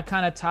 and that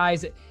kind of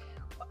ties it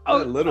a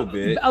little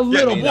bit. A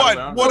little bit.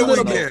 What do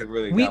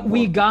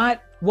we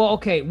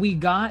get? We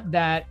got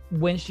that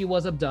when she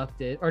was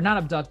abducted, or not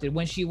abducted,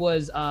 when she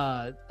was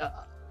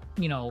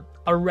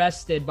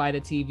arrested by the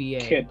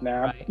TVA.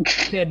 Kidnapped. Right?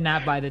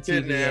 Kidnapped by the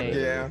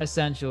TVA,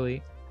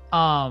 essentially.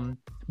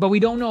 but we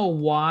don't know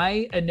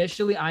why.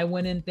 Initially, I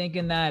went in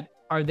thinking that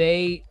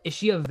is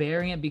she a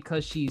variant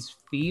because she's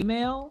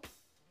female?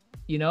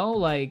 You know,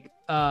 like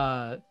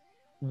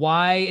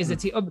why is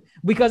it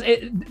because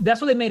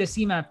that's what they made it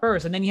seem at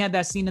first. And then you had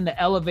that scene in the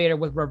elevator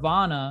with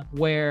Ravana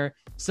where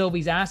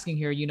Sylvie's asking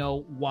her, you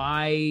know,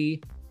 why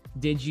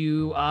did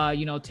you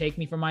take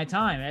me for my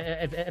time?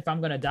 If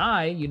I'm gonna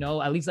die, you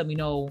know, at least let me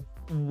know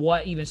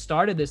what even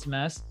started this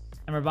mess.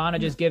 And Ravana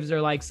just gives her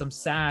like some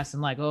sass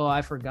and like, oh,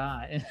 I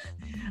forgot.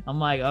 I'm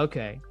like,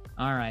 okay,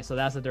 all right, so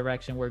that's the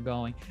direction we're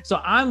going. So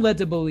I'm led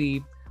to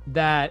believe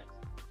that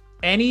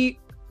any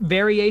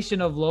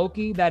variation of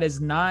Loki that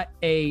is not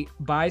a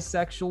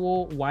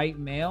bisexual white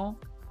male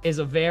is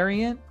a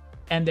variant,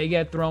 and they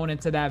get thrown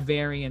into that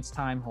variance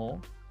time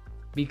hole.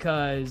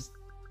 Because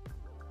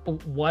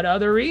what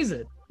other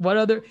reason?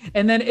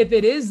 And then if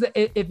it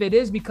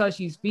is because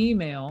she's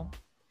female,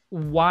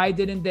 why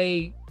didn't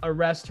they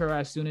arrest her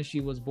as soon as she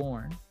was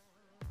born?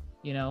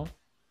 You know,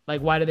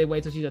 like why did they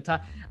wait till she's a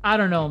top? I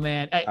don't know,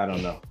 man. I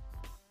don't know.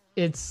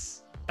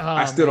 It's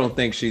I still don't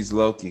think she's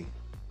Loki.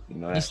 You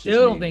know, you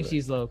still don't think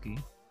she's Loki.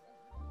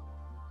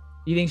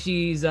 You think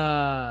she's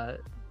what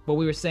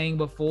we were saying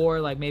before,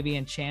 like maybe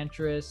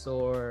Enchantress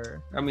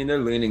or? I mean, they're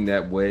leaning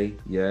that way.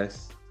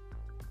 Yes.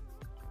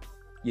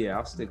 Yeah,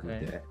 I'll stick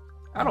with that.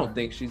 I don't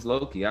think she's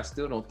Loki. I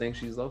still don't think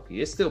she's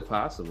Loki. It's still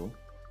possible,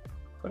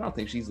 but I don't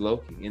think she's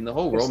Loki. In the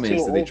whole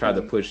romance that they tried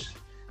to push,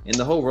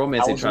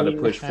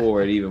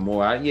 forward even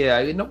more.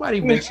 Nobody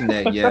mentioned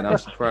that yet. I'm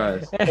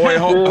surprised. Wait,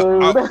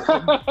 hold.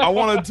 I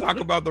want to talk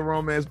about the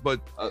romance,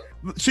 but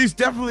she's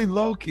definitely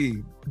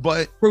Loki.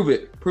 But prove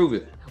it.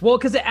 Well,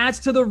 because it adds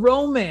to the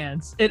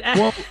romance.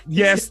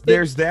 Yes,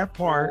 there's that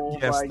part. Oh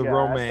yes, the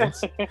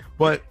romance.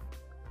 But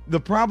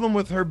the problem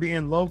with her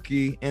being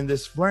Loki in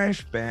this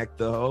flashback,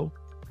 though,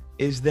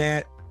 is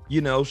that, you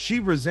know, she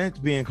resents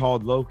being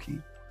called Loki.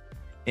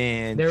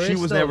 And she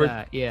was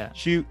never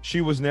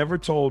she was never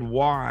told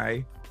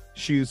why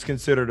she was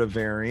considered a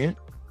variant.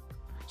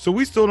 So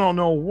we still don't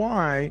know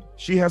why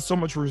she has so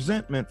much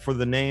resentment for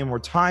the name or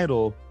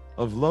title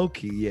of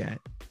Loki yet.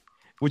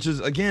 Which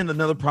is, again,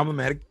 another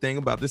problematic thing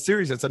about this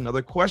series. That's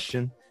another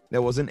question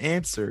that wasn't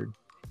answered.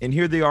 And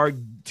here they are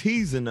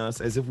teasing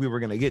us as if we were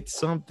going to get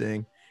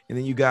something. And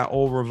then you got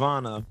old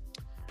Ravana.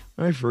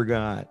 I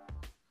forgot.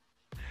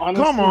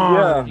 Honestly, come on.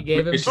 Yeah. You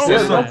gave him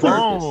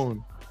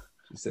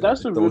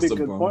That's a really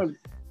good point.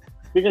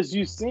 Because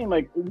you seem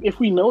like, if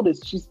we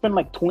notice, she spent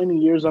like 20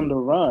 years on the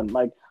run.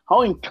 Like,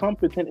 how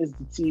incompetent is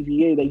the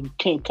TVA that you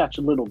can't catch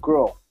a little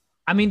girl?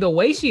 I mean, the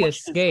way she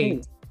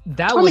escaped.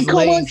 That was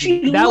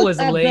lazy. That was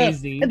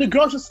lazy. And the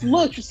girl just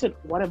looked. She said,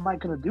 "What am I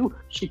gonna do?"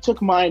 She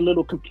took my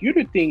little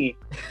computer thingy.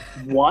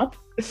 What?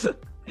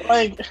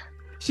 Like,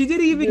 she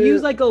didn't even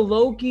use like a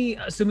Loki.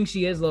 Assuming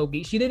she is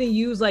Loki, she didn't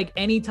use like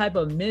any type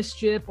of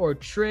mischief or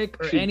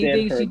trick or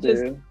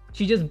anything.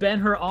 She just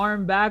bent her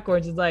arm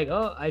backwards. It's like,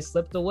 oh, I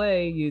slipped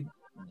away.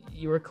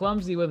 You were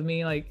clumsy with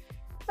me. Like,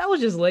 that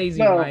was just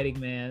lazy writing,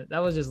 man.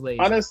 That was just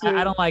lazy. Honestly,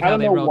 I don't like how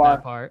they wrote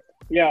that part.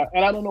 Yeah,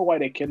 and I don't know why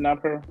they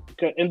kidnapped her.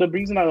 And the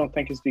reason I don't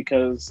think is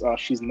because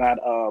she's not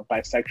a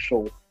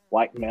bisexual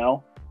white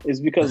male. Is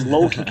because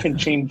Loki can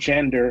change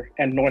gender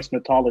and Norse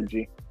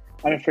mythology.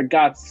 I mean, for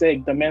God's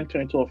sake, the man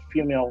turned into a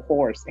female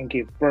horse and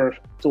gave birth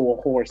to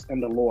a horse in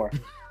the lore.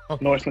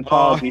 Norse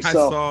mythology. I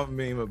saw a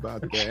meme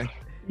about that.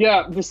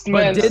 Yeah, this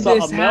man. But did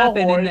this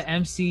happen in the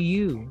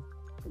MCU?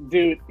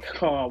 Dude,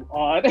 come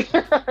on.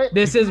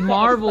 This is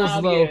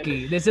Marvel's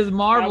Loki.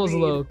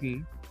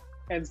 Loki.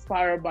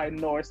 Inspired by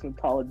Norse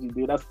mythology,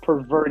 dude. That's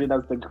perverted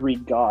as the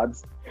Greek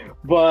gods.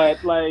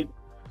 But like,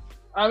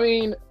 I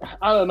mean,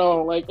 I don't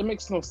know. Like, it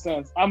makes no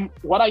sense.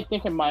 What I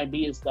think it might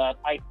be is that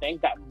I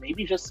think that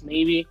maybe, just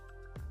maybe,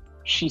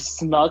 she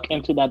snuck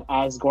into that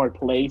Asgard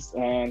place,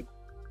 and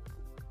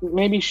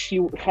maybe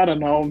I don't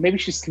know. Maybe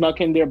she snuck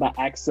in there by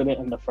accident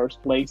in the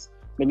first place.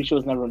 Maybe she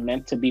was never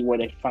meant to be where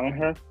they found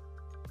her.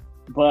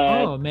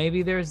 But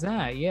maybe there's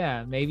that.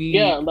 Yeah, maybe.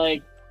 Yeah,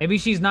 like. Maybe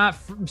she's not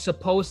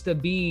supposed to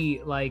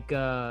be like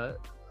a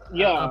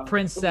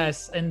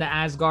princess in the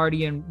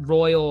Asgardian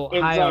royal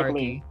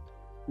hierarchy.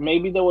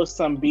 Maybe there was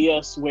some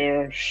BS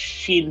where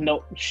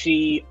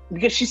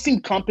because she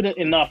seemed competent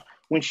enough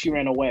when she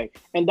ran away,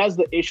 and that's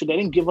the issue. They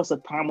didn't give us a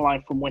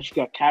timeline from when she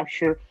got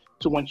captured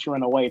to when she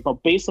ran away.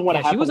 But based on what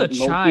happened, she was a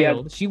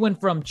child. She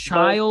went from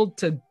child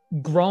to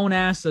grown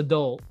ass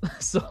adult.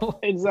 So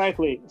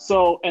exactly.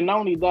 So, and not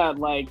only that,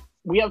 like,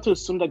 we have to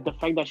assume that the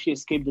fact that she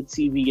escaped the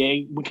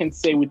TVA, we can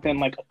say within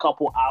like a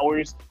couple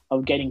hours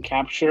of getting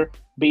captured,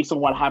 based on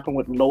what happened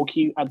with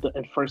Loki in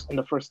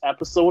the first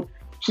episode,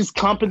 she's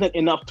competent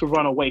enough to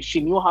run away.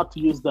 She knew how to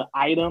use the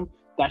item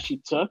that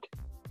she took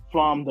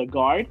from the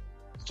guard.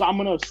 So I'm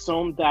gonna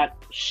assume that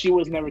she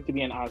was never to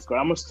be in Asgard.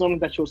 I'm assuming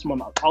that she was from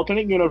an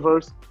alternate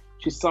universe.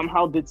 She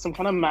somehow did some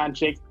kind of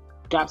magic,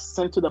 got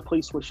sent to the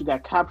place where she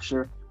got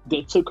captured.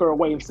 They took her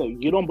away and said,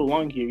 "You don't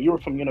belong here. You were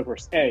from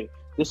Universe A.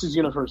 This is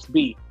Universe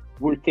B.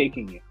 We're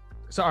taking you."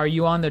 So are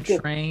you on the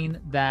train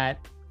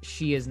that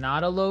she is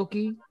not a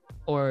Loki,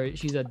 or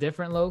she's a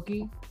different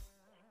Loki?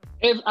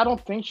 If I don't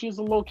think she's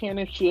a Loki, and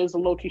if she is a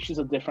Loki, she's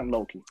a different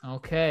Loki.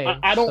 Okay.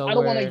 I don't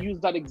want to use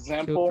that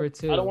example.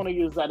 I don't want to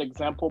use that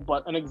example,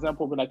 but an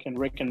example like in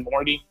Rick and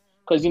Morty,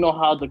 because you know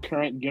how the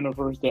current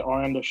universe they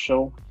are in the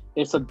show,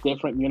 it's a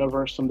different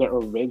universe from the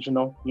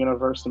original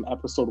universe in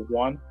episode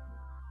 1.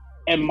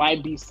 It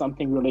might be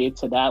something related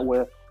to that,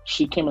 where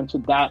she came into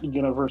that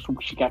universe where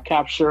she got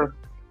captured,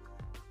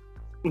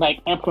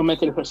 like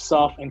implemented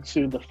herself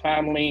into the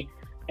family,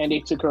 and they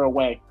took her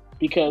away.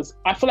 Because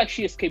I feel like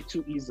she escaped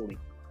too easily.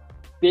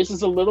 This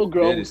is a little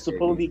girl who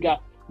supposedly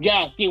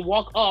they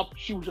walk up,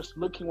 she was just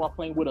looking while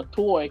playing with a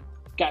toy,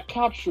 got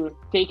captured,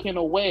 taken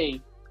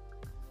away,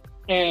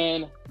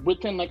 and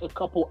within like a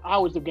couple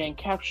hours of getting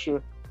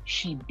captured,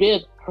 she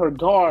bit her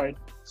guard,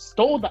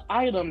 stole the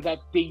item that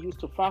they used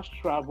to fast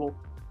travel,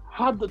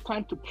 had the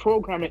time to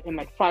program it in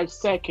like 5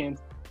 seconds,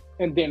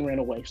 and then ran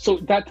away. So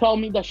that tells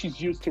me that she's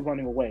used to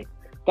running away.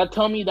 That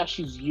tells me that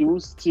she's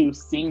used to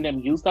seeing them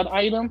use that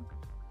item.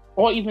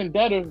 Or even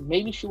better,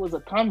 maybe she was a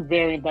time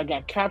variant that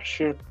got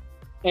captured,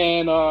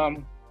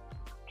 and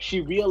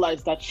she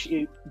realized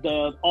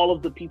that all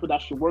of the people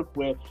that she worked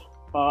with.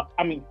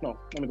 Let me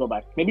go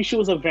back. Maybe she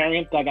was a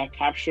variant that got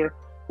captured,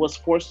 was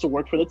forced to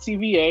work for the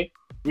TVA,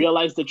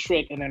 realized the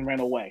trick, and then ran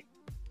away.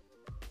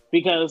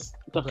 Because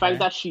the fact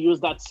that she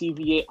used that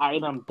TVA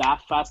item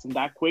that fast and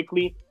that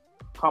quickly,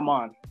 come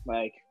on,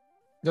 like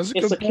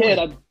it's a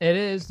kid. It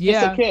is, yeah.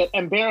 It's a kid,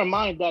 and bear in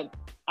mind that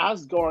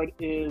Asgard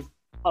is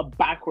a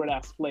backward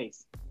ass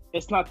place.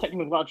 It's not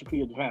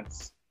technologically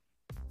advanced.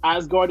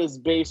 Asgard is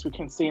based, we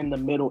can say, in the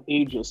Middle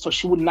Ages. So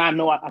she would not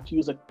know how to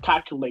use a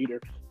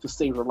calculator to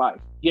save her life.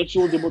 Yet she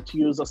was able to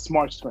use a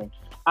smart screen.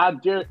 I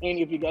dare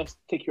any of you guys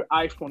take your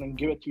iPhone and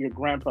give it to your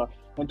grandpa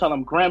and tell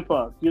him,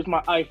 Grandpa, use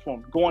my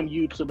iPhone. Go on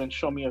YouTube and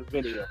show me a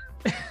video.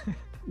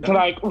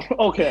 Like,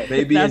 okay.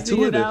 Maybe that's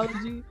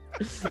intuitive.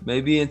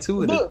 Maybe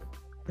intuitive.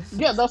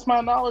 Yeah, that's my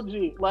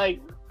analogy.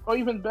 Like, or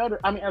even better,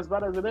 I mean, as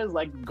bad as it is,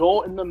 like,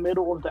 go in the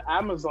middle of the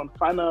Amazon,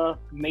 find a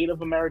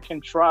Native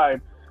American tribe,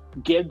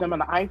 give them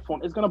an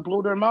iPhone. It's going to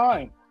blow their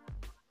mind.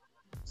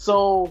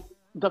 So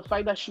the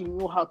fact that she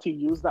knew how to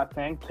use that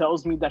thing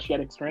tells me that she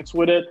had experience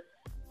with it.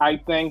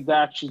 I think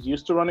that she's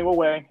used to running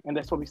away, and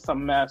there's probably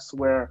some mess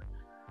where,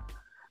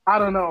 I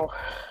don't know.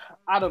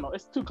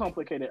 It's too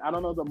complicated. I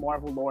don't know the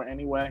Marvel lore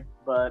anyway,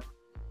 but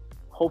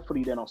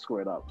hopefully they don't screw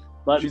it up.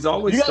 But she's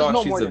always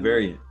thought she's a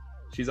variant.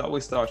 She's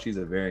always thought she's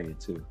a variant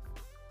too.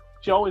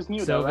 She always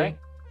knew that, right?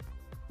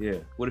 Yeah.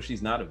 What if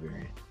she's not a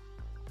variant?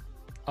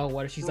 Oh,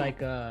 what if she's like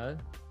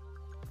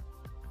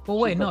Well,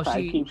 wait, no,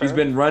 she's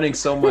been running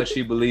so much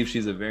she believes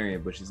she's a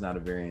variant, but she's not a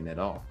variant at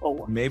all.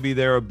 Oh, maybe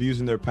they're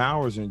abusing their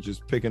powers and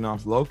just picking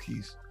off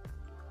Lokis,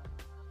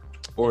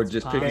 or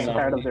just picking off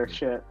tired of their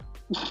shit.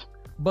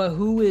 But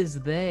who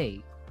is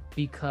they?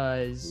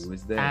 Because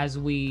as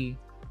we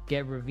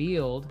get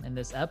revealed in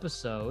this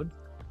episode,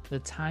 the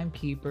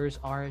timekeepers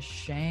are a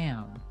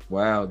sham.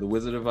 Wow, the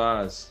Wizard of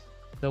Oz.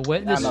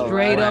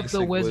 Straight up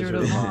the Wizard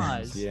of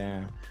Oz.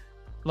 Yeah.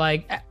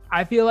 Like,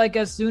 I feel like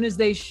as soon as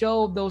they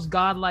showed those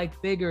godlike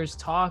figures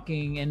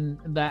talking in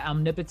that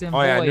omnipotent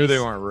voice, I knew they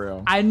weren't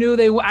real. I knew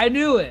they were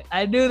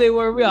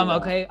real.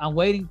 Yeah. I'm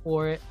waiting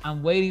for it.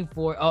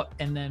 Oh,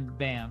 and then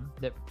bam,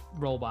 the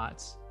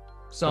robots.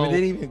 So I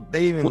mean,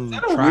 they even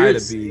try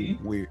to be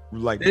weird.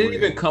 Like, they didn't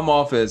even come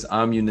off as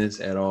ominous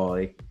at all.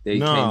 They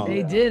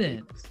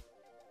didn't.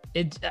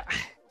 And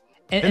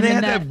they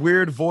had that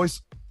weird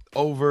voice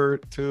over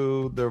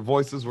to their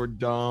voices were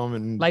dumb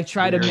and like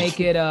try to make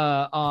it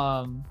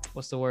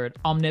what's the word,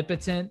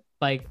 omnipotent,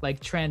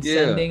 like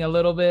transcending a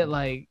little bit,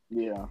 like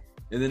and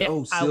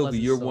then Sylvie,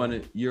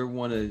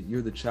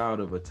 you're the child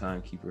of a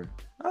timekeeper.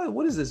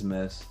 What is this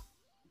mess?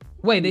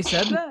 Wait, they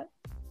said that?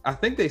 I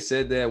think they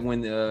said that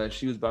when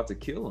she was about to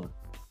kill him,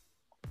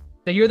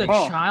 that you're the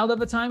child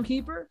of a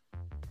timekeeper.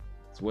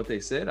 That's what they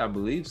said. I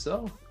believe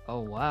so.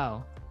 Oh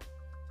wow.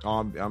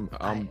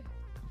 I'm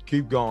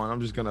keep going. I'm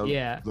just gonna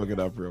look it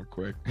up real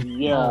quick.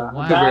 Yeah,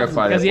 wow. I'm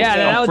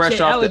fresh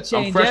off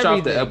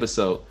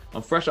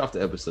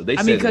the episode.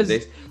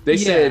 They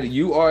said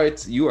you are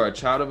a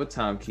child of a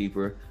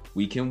timekeeper.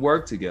 We can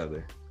work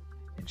together,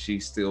 and she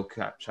still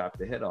chopped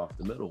the head off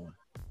the middle one.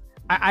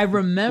 I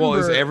remember. Well,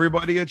 is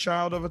everybody a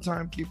child of a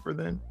timekeeper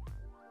then?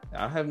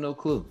 I have no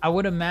clue. I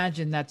would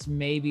imagine that's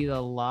maybe the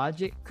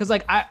logic, because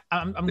like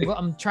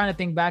I'm trying to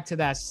think back to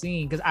that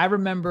scene, because I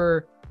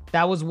remember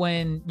that was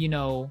when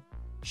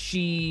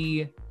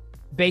she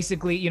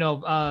basically,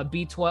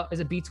 B12, is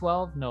it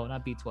B12? No,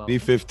 not B12.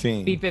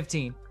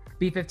 B15.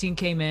 B15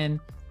 came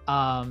in.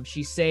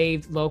 She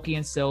saved Loki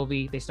and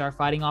Sylvie. They start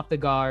fighting off the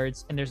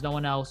guards, and there's no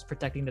one else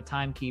protecting the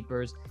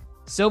timekeepers.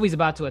 Sylvie's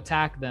about to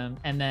attack them,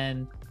 and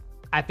then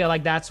I feel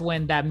like that's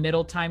when that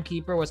middle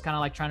timekeeper was kind of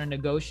like trying to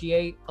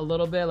negotiate a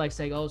little bit, like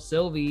saying, "Oh,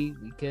 Sylvie,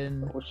 we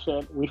can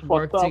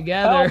work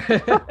together."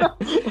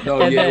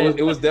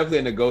 It was definitely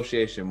a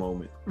negotiation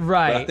moment,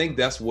 right? But I think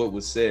that's what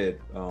was said.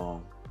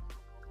 All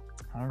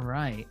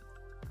right.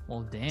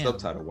 Well, damn.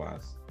 Subtitle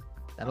wise,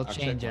 that'll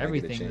change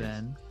everything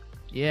then.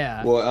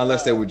 Yeah. Well,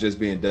 unless they were just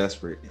being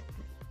desperate.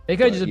 They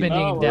could have just been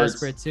being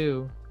desperate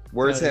too.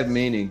 Words have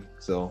meaning,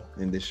 so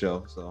in this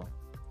show, so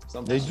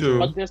they do.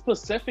 But they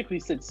specifically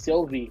said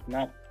Sylvie,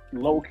 not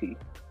Loki.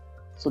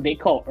 So they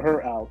called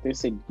her out. They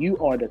said, "You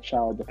are the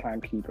child, the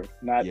timekeeper,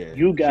 not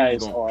you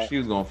guys are." She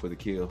was going for the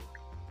kill.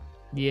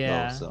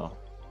 Yeah. So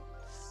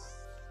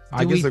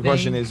I guess the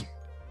question is,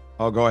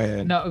 go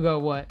ahead. No, go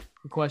what?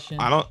 The question?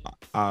 I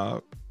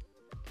don't.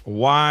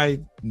 Why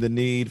the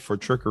need for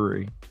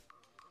trickery?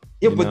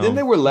 Yeah, but then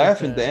they were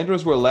laughing. The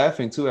androids were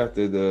laughing too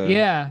after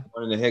the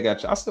one in the head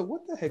got shot. I said,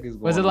 "What the heck is going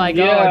on?" Was it like,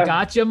 a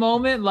gotcha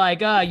moment?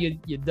 Like,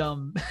 you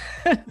dumb.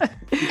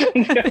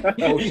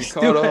 Oh, she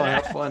caught on.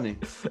 How funny.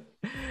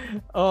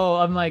 Oh,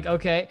 I'm like,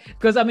 okay,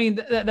 because I mean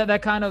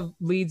that kind of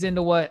leads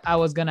into what I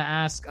was gonna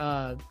ask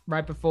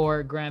right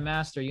before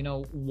Grandmaster. You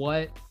know,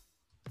 what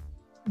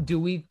do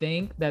we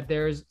think that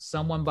there's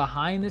someone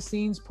behind the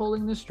scenes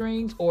pulling the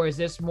strings, or is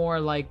this more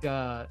like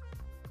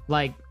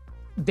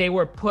they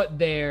were put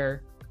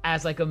there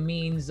as like a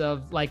means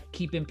of like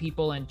keeping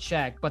people in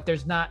check, but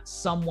there's not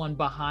someone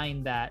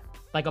behind that,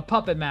 like a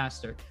puppet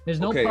master? There's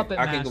no puppet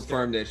master. I can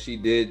confirm that she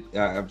did.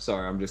 I'm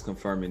sorry, I'm just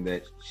confirming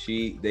that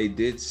they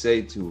did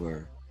say to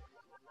her,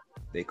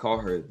 they call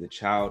her the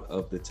child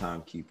of the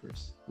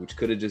timekeepers, which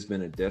could have just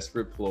been a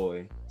desperate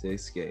ploy to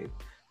escape,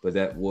 but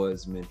that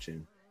was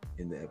mentioned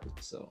in the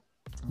episode.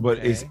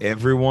 But is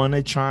everyone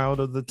a child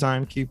of the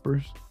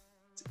timekeepers?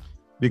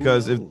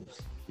 Because if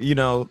you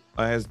know,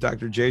 as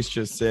Dr. Jace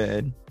just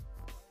said,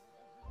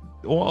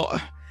 well,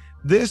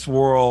 this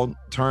world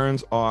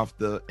turns off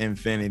the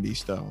infinity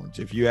stones.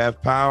 If you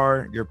have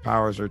power, your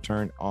powers are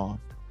turned off.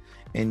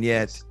 And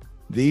yet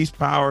these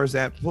powers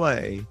at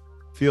play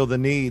feel the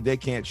need. They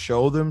can't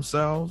show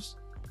themselves.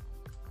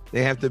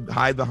 They have to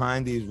hide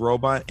behind these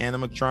robot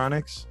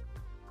animatronics.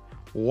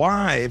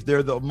 Why? If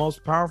they're the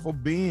most powerful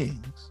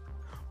beings,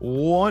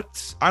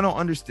 I don't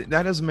understand.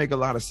 That doesn't make a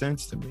lot of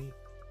sense to me.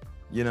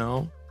 You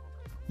know,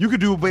 you could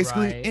do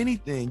basically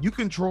anything. You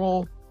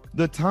control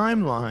the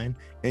timeline,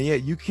 and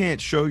yet you can't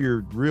show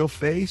your real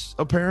face,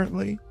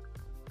 apparently.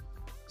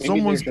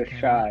 Maybe they're just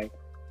shy.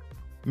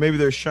 Maybe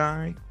they're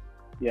shy.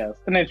 Yes,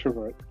 an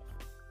introvert.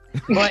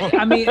 But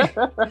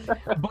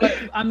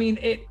I mean,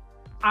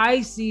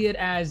 I see it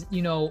as,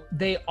 you know,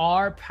 they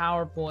are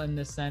powerful in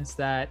the sense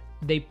that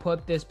they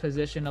put this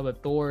position of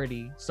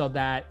authority so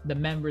that the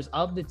members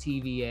of the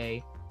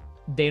TVA,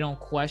 they don't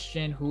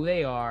question who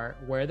they are,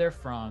 where they're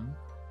from.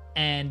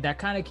 And that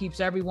kind of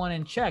keeps everyone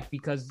in check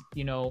because,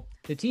 you know,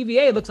 the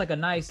TVA looks like a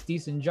nice,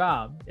 decent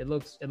job. It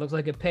looks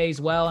like it pays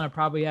well and it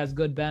probably has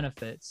good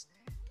benefits.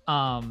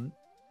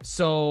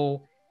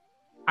 So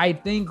I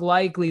think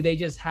likely they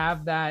just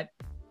have that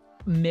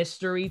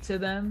mystery to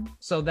them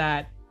so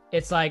that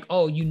it's like,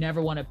 oh, you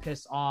never want to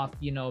piss off,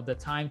 you know, the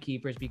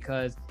timekeepers,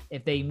 because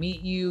if they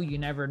meet you, you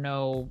never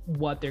know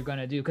what they're going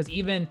to do. Because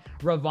even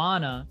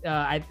Ravana,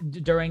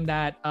 during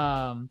that,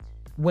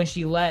 when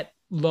she let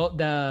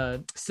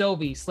the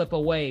Sylvie slip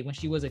away when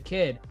she was a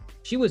kid,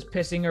 she was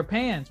pissing her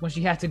pants when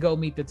she had to go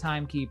meet the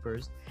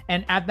timekeepers.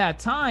 And at that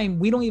time,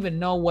 we don't even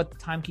know what the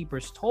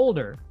timekeepers told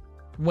her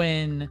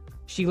when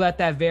she let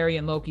that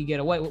variant Loki get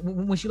away,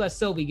 when she let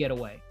Sylvie get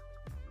away.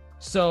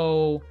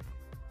 So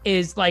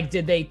is like,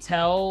 did they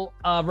tell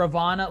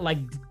Ravana, like,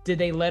 did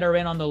they let her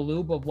in on the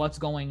loop of what's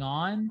going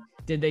on?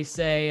 Did they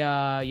say,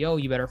 yo,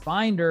 you better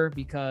find her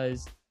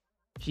because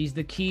she's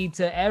the key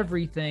to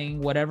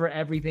everything, whatever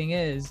everything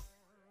is?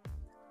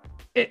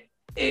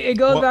 It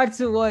goes back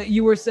to what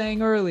you were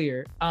saying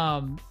earlier.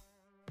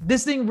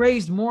 This thing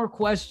raised more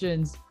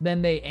questions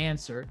than they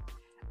answered.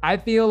 I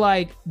feel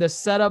like the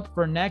setup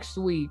for next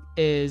week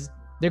is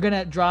they're going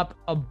to drop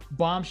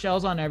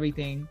bombshells on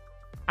everything.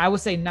 I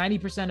would say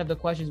 90% of the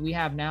questions we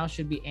have now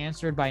should be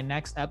answered by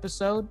next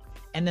episode.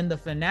 And then the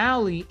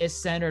finale is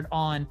centered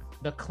on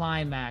the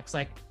climax.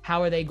 Like,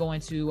 how are they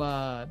going to,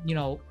 you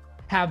know,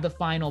 have the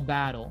final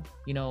battle,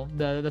 you know,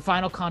 the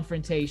final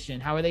confrontation?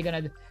 How are they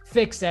going to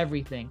fix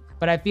everything?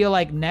 But I feel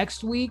like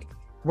next week,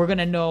 we're going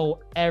to know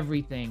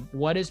everything.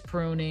 What is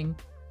pruning?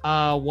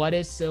 What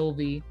is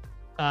Sylvie?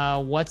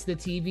 What's the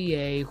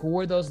TVA? Who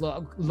are those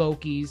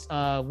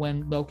Lokis?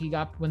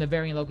 When the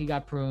variant Loki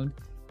got pruned?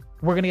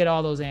 We're gonna get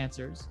all those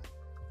answers.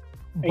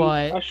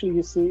 But actually,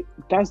 you see,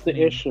 that's the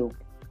issue.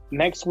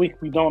 Next week,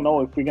 we don't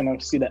know if we're gonna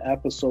see the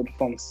episode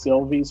from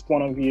Sylvie's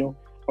point of view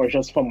or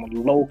just from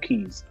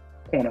Loki's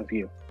point of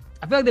view.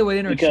 I feel like they would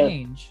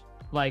interchange,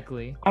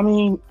 likely. I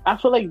mean,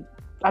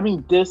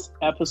 this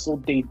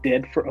episode they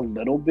did for a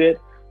little bit,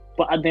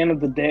 but at the end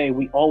of the day,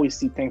 we always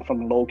see things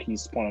from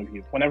Loki's point of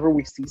view. Whenever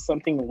we see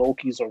something,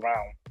 Loki's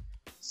around.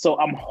 So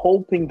I'm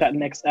hoping that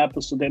next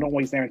episode, they don't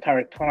waste their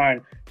entire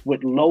time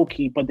with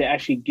Loki, but they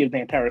actually give the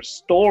entire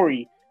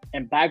story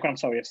and background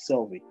story of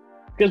Sylvie.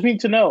 Because we need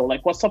to know,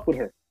 like, what's up with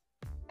her?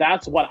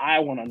 That's what I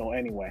want to know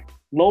anyway.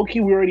 Loki,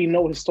 we already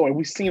know his story.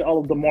 We've seen all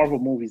of the Marvel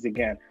movies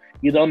again.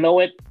 You don't know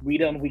it?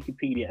 Read it on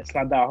Wikipedia. It's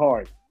not that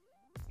hard.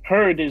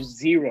 Her, there's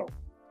zero.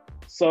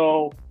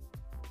 So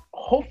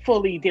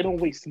hopefully they don't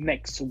waste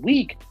next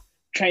week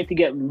trying to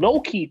get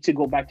Loki to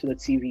go back to the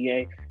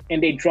TVA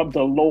and they drop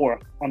the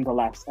lore on the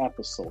last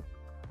episode.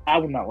 I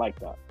would not like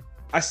that.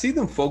 I see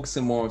them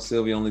focusing more on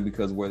Sylvie only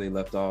because where they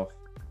left off.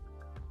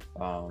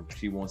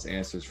 She wants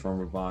answers from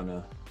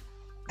Ravonna.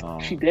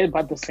 She did, but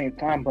at the same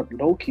time, but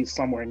Loki's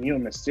somewhere new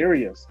and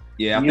mysterious.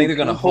 Yeah, I think they're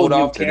gonna hold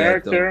off to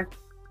that though.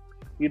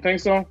 You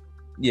think so?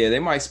 Yeah, they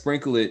might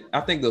sprinkle it.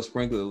 I think they'll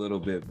sprinkle it a little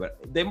bit, but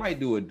they might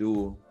do a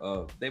duel.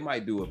 They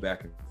might do a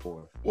back and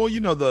forth. Well, you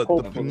know, the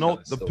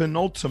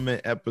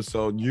penultimate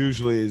episode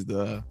usually is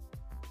the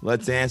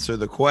let's answer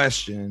the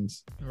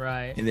questions,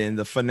 right? And then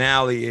the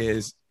finale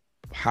is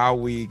how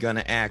we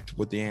gonna act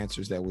with the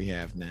answers that we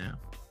have now.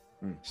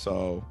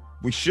 So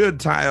we should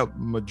tie up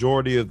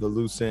majority of the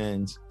loose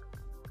ends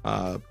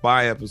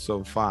by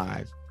episode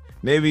 5.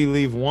 Maybe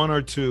leave 1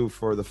 or 2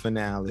 for the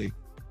finale,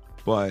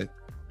 but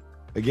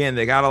again,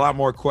 they got a lot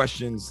more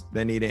questions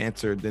that need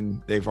answered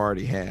than they've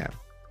already have.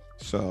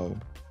 So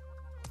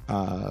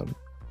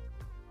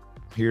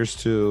here's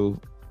 2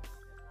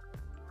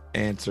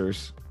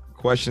 answers.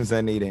 Questions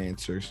that need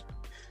answers.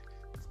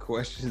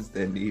 Questions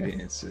that need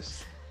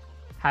answers.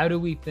 How do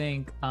we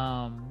think,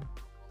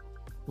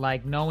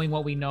 like knowing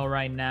what we know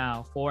right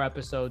now, 4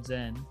 episodes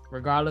in,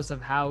 regardless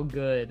of how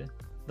good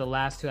the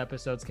last 2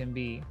 episodes can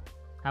be,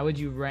 how would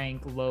you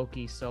rank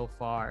Loki so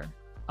far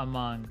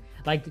among,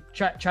 like,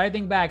 try to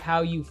think back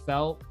how you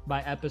felt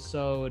by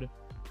episode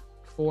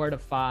 4 to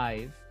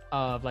 5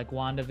 of like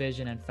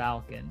WandaVision and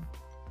Falcon.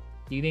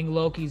 Do you think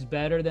Loki's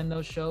better than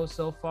those shows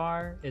so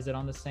far? Is it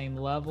on the same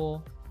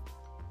level?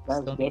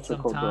 That's Still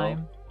difficult, bro.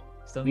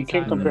 You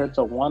can't time. compare it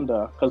to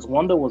Wanda, because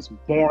Wanda was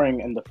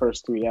boring in the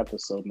first 3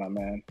 episodes, my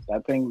man.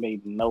 That thing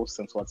made no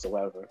sense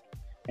whatsoever.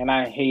 And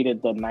I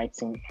hated the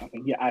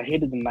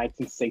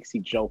 1960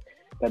 joke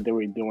that they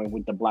were doing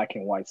with the black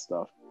and white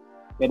stuff.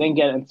 They didn't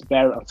get into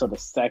better until the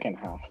second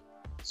half.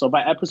 So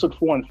by episode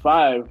 4 and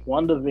 5,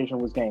 WandaVision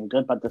was getting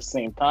good, but at the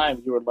same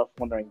time, you were left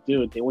wondering,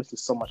 dude, they wasted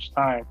so much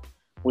time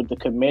with the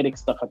comedic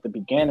stuff at the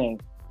beginning.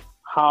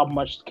 How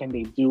much can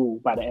they do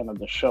by the end of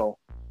the show?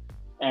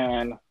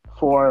 And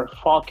for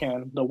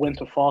Falcon, the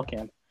Winter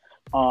Falcon,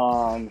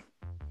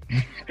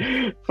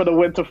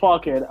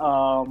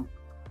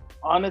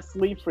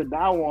 honestly, for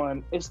that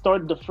one, it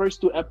started, the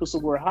first 2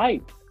 episodes were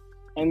hype.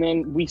 And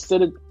then we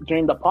said it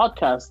during the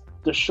podcast,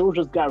 the show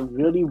just got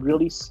really,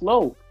 really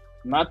slow.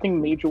 Nothing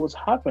major was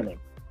happening.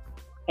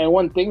 And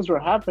when things were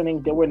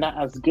happening, they were not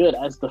as good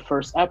as the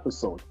first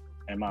episode,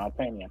 in my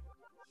opinion.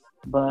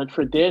 But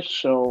for this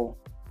show,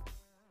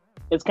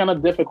 it's kind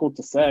of difficult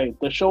to say.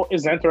 The show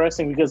is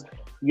interesting because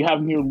you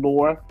have new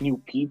lore, new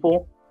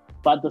people,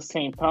 but at the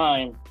same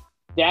time,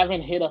 they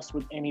haven't hit us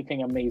with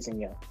anything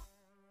amazing yet.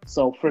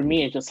 So for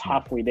me, it's just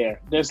halfway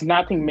there. There's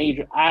nothing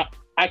major.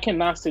 I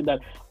cannot say that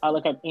I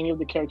look at any of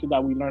the characters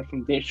that we learned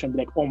from this show and be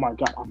like, oh my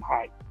God, I'm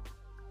hyped.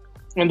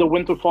 And the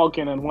Winter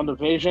Falcon and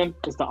WandaVision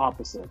is the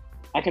opposite.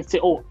 I can say,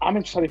 oh, I'm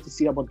excited to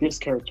see about this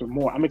character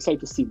more. I'm excited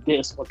to see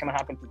this. What's going to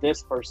happen to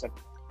this person?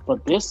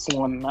 But this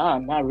one,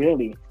 not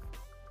really.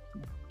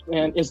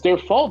 And it's their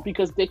fault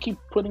because they keep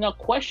putting out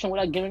questions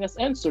without giving us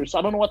answers. So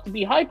I don't know what to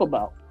be hype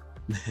about.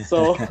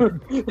 So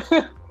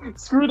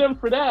screw them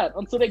for that.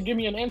 Until they give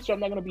me an answer, I'm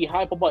not going to be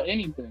hype about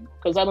anything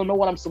because I don't know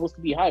what I'm supposed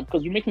to be hype,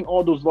 because you're making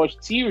all those large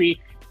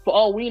theory. For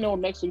all we know,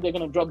 next week they're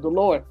going to drop the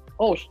lore.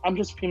 Oh, I'm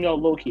just female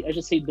Loki. I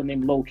just hate the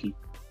name Loki.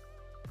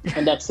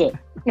 And that's it.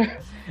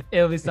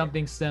 It'll be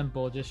something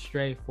simple, just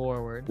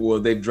straightforward. Well,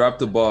 they've dropped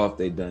the ball if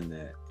they've done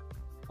that.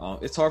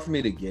 It's hard for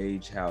me to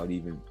gauge how I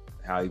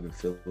even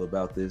feel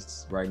about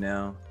this right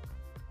now.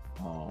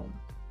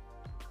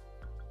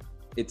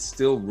 It's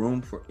still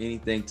room for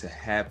anything to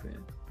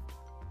happen.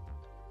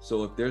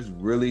 So if there's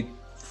really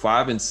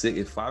 5 and 6,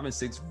 if 5 and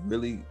 6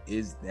 really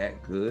is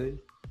that good,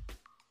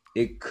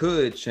 it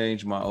could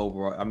change my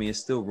overall. I mean, it's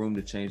still room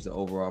to change the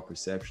overall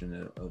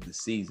perception of the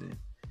season.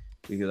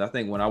 Because I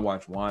think when I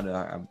watched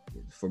Wanda,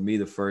 for me,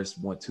 the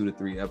first 2 to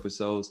 3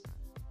 episodes,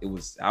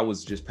 I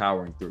was just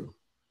powering through.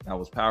 I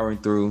was powering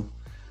through.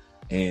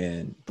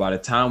 And by the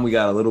time we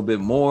got a little bit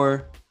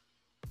more,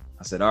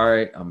 I said, all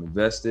right, I'm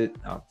invested.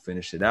 I'll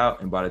finish it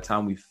out. And by the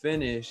time we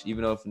finished,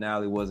 even though the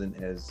finale wasn't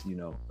as,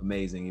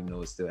 amazing, even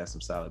though it still has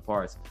some solid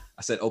parts,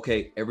 I said,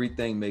 okay,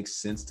 everything makes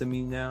sense to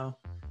me now.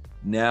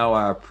 Now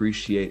I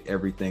appreciate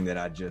everything that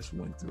I just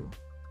went through.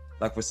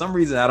 Like, for some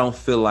reason, I don't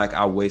feel like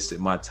I wasted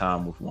my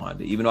time with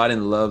Wanda. Even though I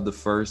didn't love the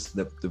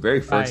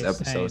very first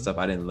episode stuff,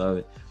 I didn't love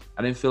it.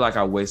 I didn't feel like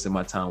I wasted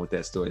my time with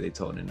that story they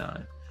told in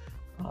 9.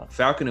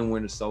 Falcon and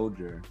Winter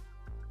Soldier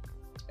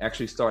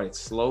actually started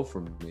slow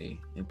for me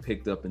and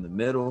picked up in the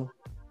middle,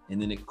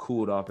 and then it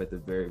cooled off at the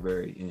very,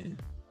 very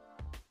end.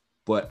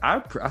 But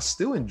I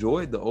still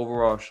enjoyed the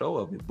overall show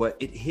of it.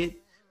 But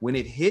when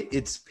it hit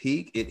its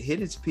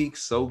peak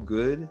so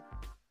good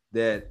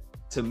that,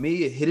 to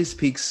me, it hit its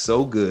peak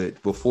so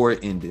good before it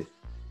ended.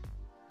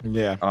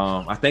 Yeah.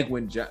 I think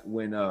when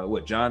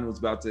John was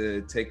about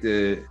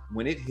to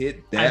when it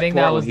hit that, I think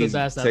part, that was the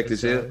best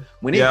episode.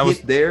 When it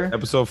hit there,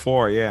 episode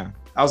 4, yeah.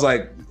 I was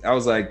like,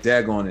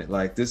 daggone it,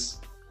 like this,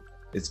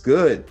 it's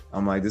good.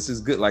 I'm like, this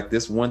is good. Like,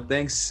 this one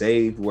thing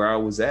saved where I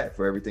was at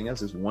for everything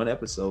else. This one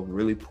episode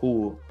really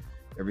pulled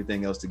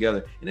everything else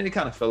together, and then it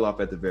kind of fell off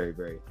at the very,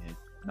 very end,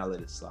 and I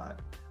let it slide.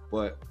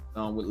 But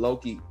with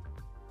Loki,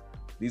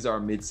 these are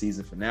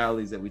mid-season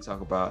finales that we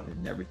talk about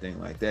and everything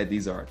like that.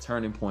 These are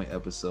turning point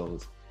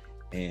episodes,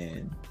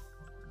 and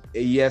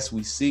yes,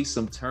 we see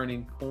some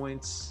turning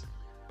points,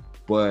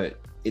 but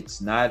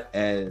it's not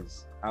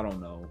as, I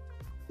don't know,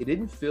 it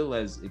didn't feel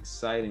as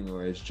exciting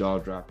or as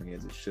jaw-dropping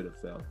as it should have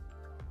felt.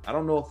 I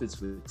don't know if it's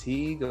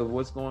fatigue of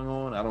what's going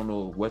on. I don't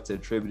know what to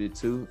attribute it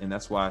to, and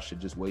that's why I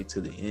should just wait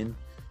till the end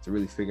to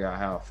really figure out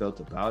how I felt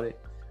about it.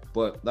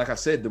 But like I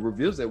said, the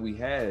reveals that we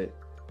had,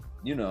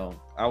 you know,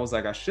 I was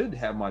like, I should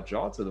have my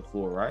jaw to the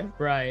floor, right?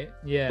 Right.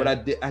 Yeah.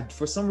 But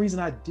for some reason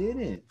I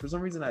didn't.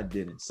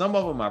 Some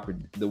of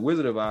them, the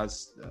Wizard of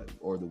Oz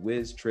or the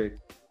Wiz trick,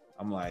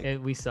 I'm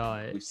like, we saw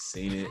it. We've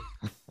seen it.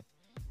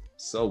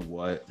 So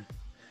what?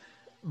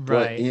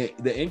 Right.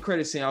 But the end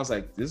credit scene, I was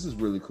like, this is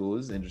really cool.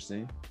 This is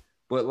interesting.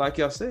 But like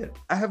y'all said,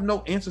 I have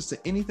no answers to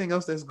anything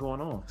else that's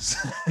going on.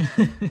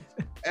 I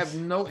have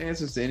no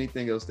answers to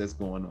anything else that's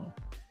going on.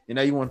 And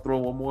now you want to throw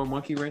one more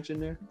monkey wrench in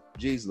there?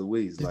 Jeez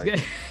Louise.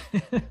 Like,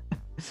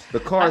 the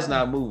car's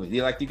not moving.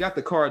 You got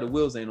the car, the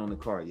wheels ain't on the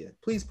car yet.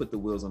 Please put the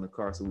wheels on the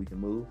car so we can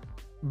move.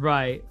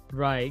 Right.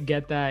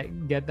 Get that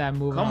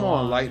moving. Come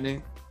on,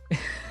 Lightning.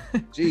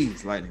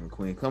 Jeez, Lightning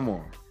McQueen. Come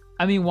on.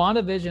 I mean,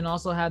 WandaVision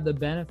also had the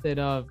benefit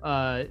of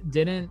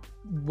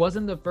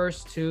wasn't the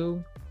first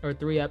 2 or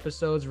 3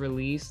 episodes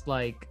released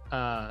like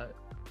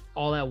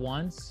all at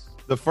once?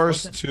 The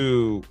first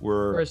two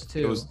were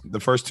It was the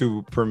first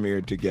 2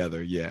 premiered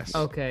together. Yes.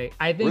 Okay,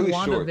 I think really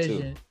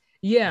WandaVision.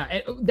 Yeah,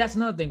 that's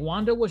another thing.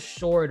 Wanda was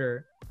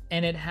shorter,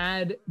 and it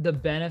had the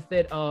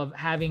benefit of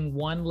having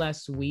one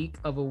less week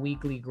of a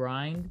weekly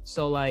grind.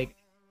 So like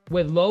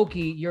with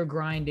Loki, you're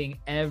grinding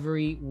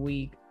every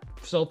week.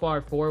 So far,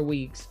 4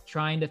 weeks,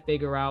 trying to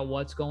figure out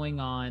what's going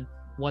on,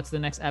 what's the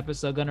next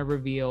episode gonna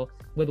reveal.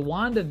 With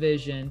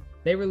WandaVision,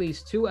 they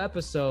released 2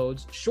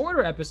 episodes,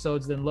 shorter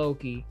episodes than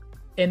Loki,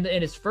 in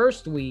its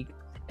first week,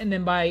 and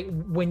then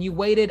when you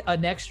waited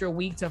an extra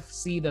week to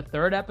see the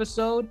 3rd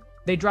episode,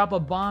 they drop a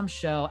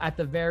bombshell at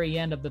the very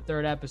end of the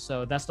 3rd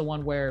episode. That's the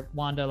one where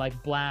Wanda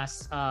like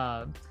blasts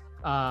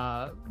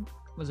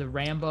was it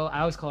Rambo? I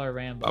always call her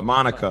Rambo.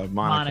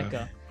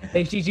 Monica.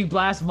 She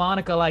blasts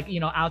Monica like, you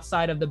know,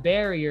 outside of the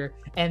barrier,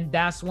 and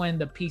that's when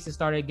the pieces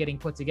started getting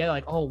put together.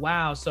 Like, oh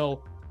wow,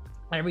 so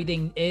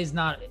everything is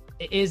not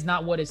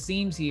what it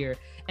seems here.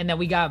 And then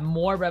we got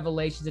more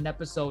revelations in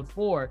episode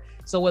 4.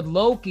 So with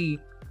Loki,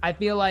 I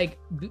feel like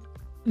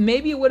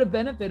maybe it would have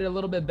benefited a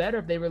little bit better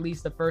if they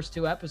released the first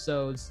 2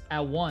 episodes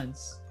at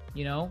once,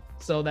 you know,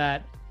 so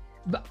that,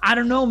 but I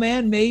don't know,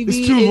 man, maybe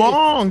it's too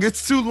long.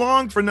 It's too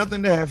long for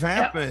nothing to have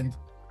happened.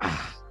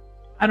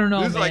 I don't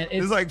know, man.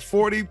 It's like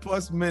 40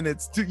 plus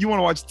minutes. You want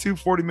to watch 2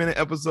 40-minute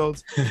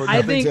episodes for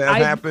nothing to have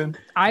happened?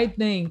 I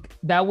think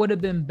that would have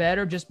been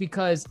better just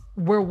because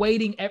we're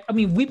waiting. I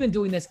mean, we've been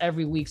doing this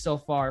every week so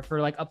far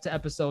for like up to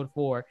episode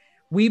 4.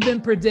 We've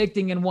been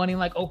predicting and wanting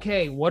like,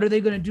 okay, what are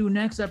they going to do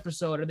next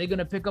episode? Are they going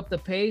to pick up the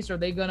pace? Are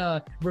they going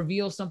to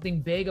reveal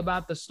something big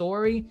about the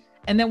story?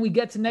 And then we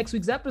get to next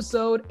week's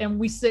episode and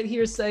we sit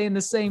here saying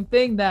the same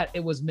thing, that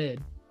it was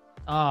mid.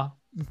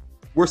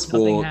 We're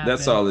spoiled.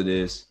 That's all it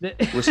is.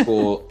 We're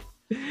spoiled.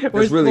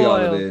 That's really all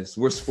it is.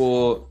 We're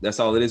spoiled. That's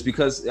all it is.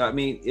 Because I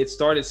mean, it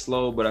started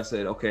slow, but I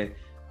said, okay,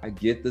 I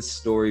get the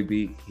story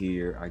beat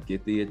here. I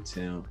get the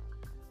attempt.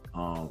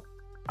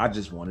 I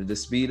just wanted to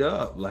speed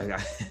up. Like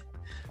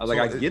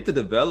I get the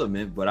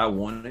development, but I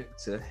want it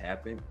to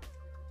happen.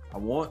 I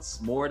want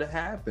more to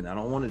happen. I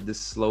don't want it this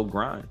slow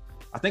grind.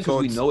 I think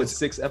because we know it's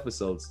 6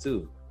 episodes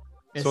too.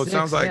 So it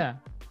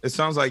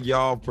sounds like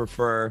y'all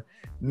prefer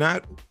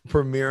not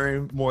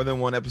premiering more than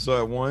 1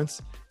 episode at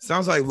once.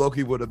 Sounds like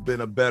Loki would have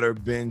been a better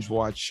binge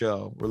watch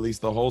show. Release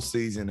the whole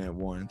season at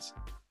once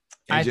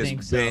and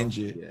binge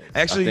it. Yeah.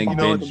 Actually, you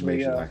know,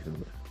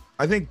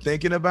 I think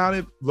thinking about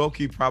it,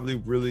 Loki probably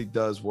really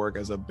does work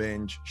as a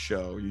binge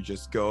show. You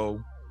just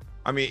go.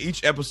 I mean,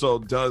 each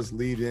episode does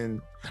lead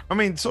in. I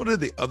mean, so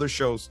did the other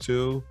shows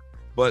too,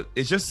 but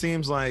it just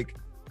seems like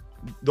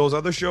those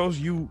other shows,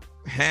 you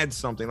had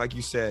something, like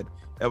you said,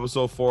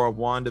 episode 4 of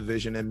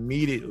WandaVision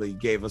immediately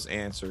gave us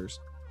answers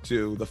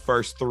to the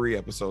first 3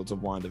 episodes of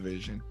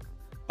WandaVision.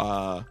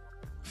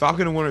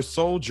 Falcon and Winter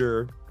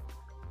Soldier,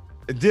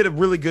 it did a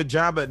really good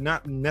job at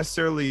not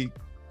necessarily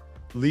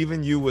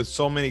leaving you with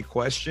so many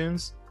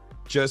questions,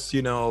 just,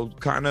 you know,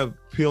 kind of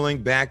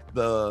peeling back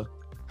the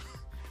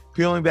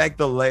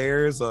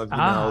layers of, you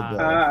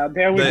know,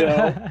 there we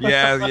go.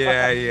 Yeah.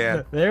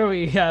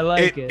 I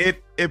like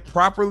it. It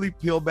properly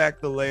peeled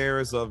back the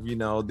layers of, you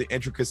know, the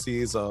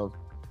intricacies of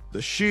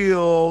the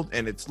shield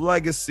and its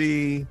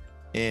legacy,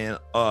 and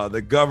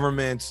the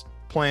government's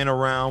playing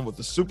around with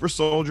the super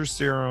soldier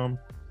serum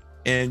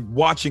and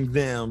watching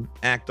them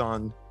act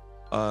on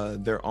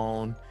their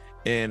own.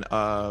 And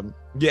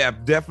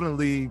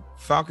definitely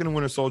Falcon and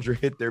Winter Soldier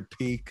hit their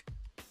peak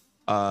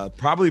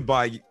probably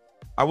by,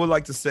 I was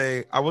going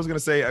to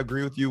say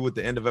agree with you with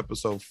the end of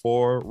episode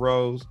 4,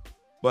 Rose,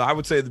 but I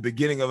would say the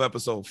beginning of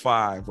episode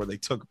 5, where they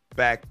took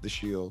back the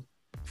shield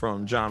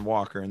from John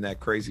Walker in that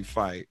crazy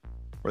fight.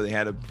 where they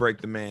had to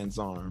break the man's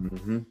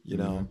arm. You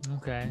know,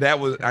 okay.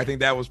 I think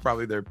that was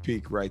probably their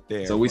peak right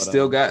there. So we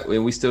still got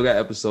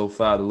episode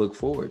 5 to look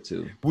forward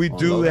to. We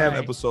do Loki. have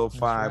episode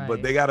 5, right.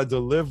 but they got to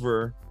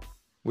deliver,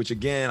 which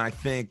again, I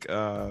think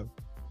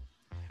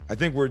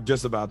we're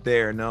just about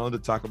there. No, to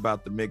talk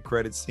about the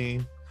mid-credit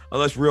scene.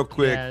 Unless real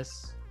quick,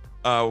 Yes.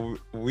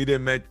 we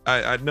didn't mention.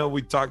 I know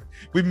we talked.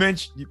 We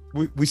mentioned.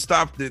 We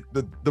stopped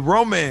the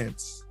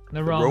romance.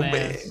 The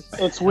romance.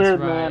 It's weird,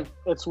 right. man.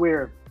 It's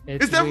weird.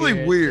 It's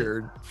definitely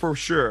weird for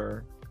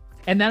sure.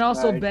 And that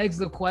also Right. begs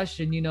the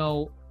question,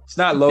 It's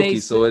not Loki,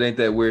 so it ain't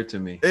that weird to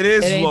me. It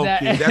is It ain't Loki.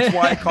 that- That's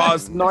why it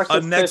caused a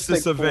Narcissistic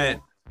Nexus fool.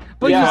 event.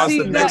 But Yeah, you see,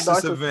 the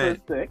Nexus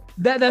event. narcissistic.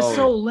 that's Oh,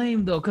 so yeah.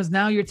 lame though, because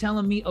now you're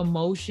telling me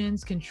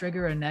emotions can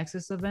trigger a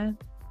Nexus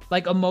event,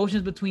 like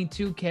emotions between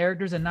two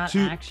characters and not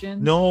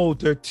action. No,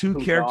 they're two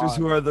Oh, characters God.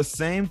 who are the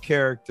same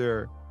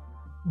character.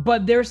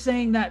 But they're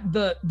saying that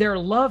their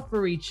love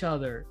for each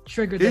other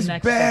triggered the It's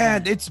Nexus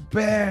bad. event. It's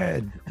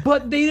bad.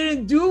 But they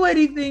didn't do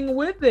anything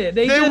with it.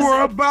 They They just,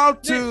 were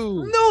about they-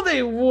 to. No,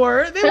 they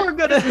were. They were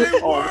gonna. They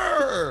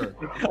were.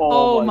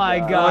 Oh my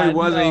No, God. he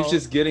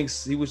wasn't. no.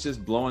 He was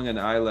just blowing an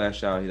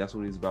eyelash out. That's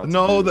what he was about to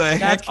No, do. the heck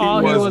That's he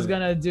all wasn't. he was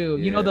gonna do.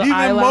 You know Yeah. the Even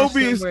eyelash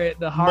thing Mobius- where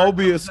the heart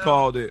Mobius comes out?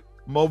 called it.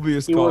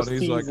 Mobius He called was it.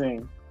 He's like,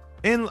 teasing.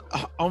 and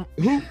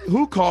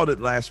who called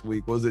it last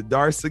week? Was it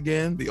Darce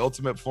again? The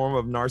ultimate form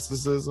of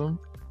narcissism.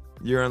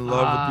 You're in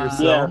love with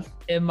yourself.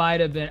 It might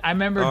have been. I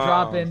remember Oh.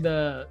 dropping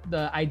the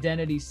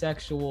identity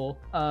sexual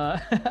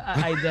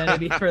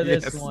identity for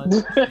this Yes.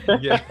 one.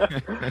 Yeah.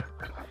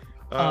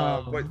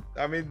 But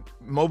I mean,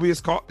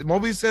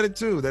 Mobius said it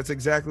too. That's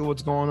exactly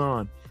what's going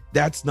on.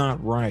 That's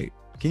not right.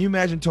 Can you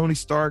imagine Tony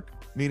Stark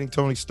meeting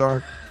Tony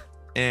Stark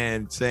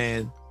and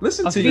saying,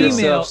 Listen A to female-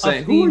 yourself a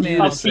saying, who are you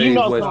female to say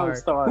female what? Tony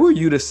Stark. Who are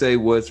you to say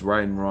what's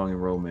right and wrong in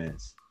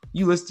romance?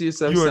 You listen to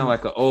yourself You are- sound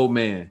like an old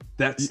man.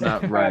 That's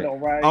not I right. know,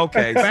 right?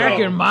 Okay, Back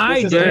so- in my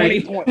This is day,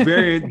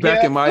 2020. Back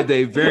Yeah. in my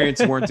day,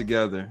 variants weren't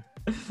together.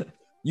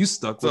 You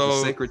stuck with the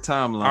So, sacred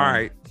timeline. all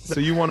right,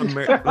 so you want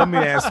to let me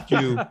ask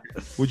you,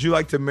 would you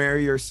like to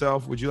marry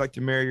yourself? Would you like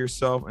to marry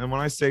yourself? And when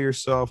I say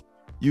yourself,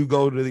 you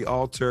go to the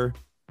altar,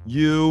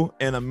 you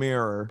and a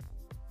mirror.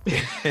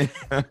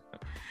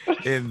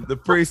 And the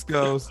priest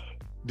goes,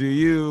 do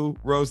you,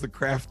 Rose the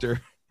Crafter,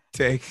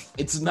 take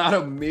It's not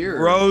a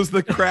mirror. Rose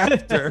the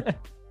Crafter?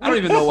 I don't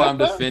even know why I'm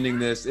defending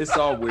this. It's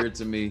all weird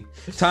to me.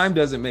 Time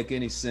doesn't make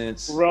any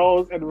sense.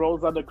 Rose and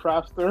Rose are the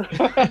crafter.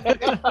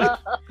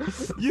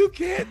 You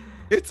can't.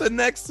 It's a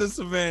Nexus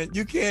event.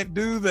 You can't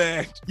do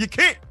that. You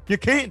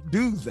can't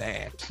do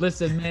that.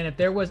 listen, man, if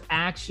there was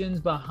actions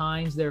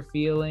behind their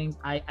feelings,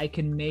 I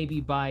can maybe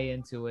buy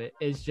into it.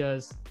 It's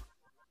just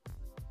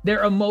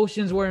their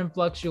emotions were in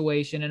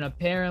fluctuation, and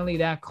apparently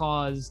that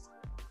caused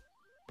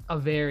a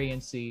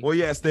variancy. Well,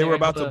 yes, they They're were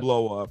about able to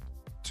blow up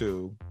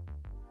too,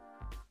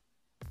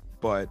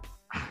 but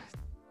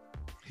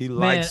he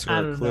likes I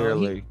her don't know.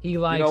 clearly. He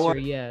likes know her,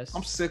 what? yes.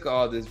 I'm sick of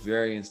all this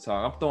variance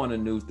talk. I'm throwing a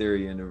new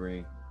theory in the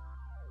ring.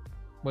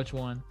 Which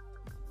one?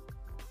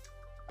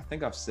 I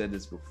think I've said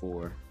this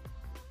before.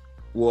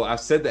 Well, I've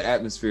said the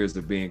atmospheres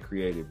are being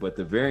created, but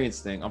the variance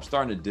thing, I'm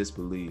starting to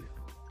disbelieve.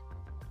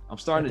 I'm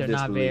starting That to they're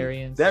not disbelieve.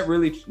 variants? That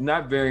really,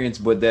 not variance,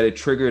 but that it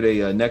triggered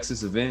a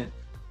Nexus event.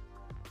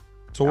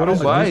 So I what don't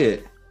is buy it?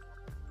 it.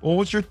 Well,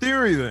 what's your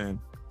theory then?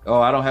 Oh,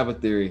 I don't have a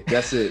theory.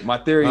 That's it. My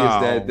theory is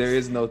Oh. that there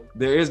is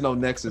no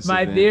Nexus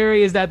My event.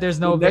 theory is that there's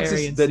no The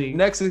variancy.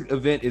 Nexus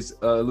event is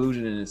an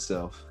illusion in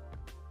itself.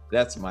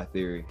 That's my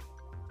theory.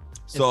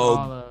 It's So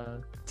all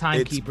a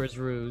timekeeper's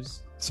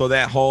ruse. so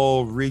that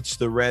whole reach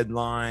the red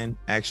line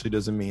actually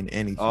doesn't mean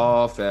anything.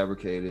 All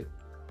fabricated.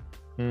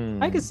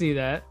 I can see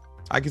that.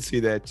 I can see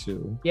that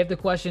too. You have to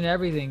question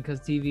everything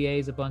because TVA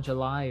is a bunch of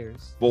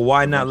liars. But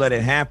why not let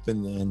it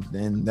happen then?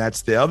 Then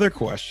that's the other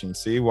question.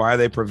 See, why are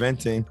they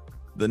preventing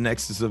the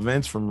Nexus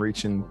events from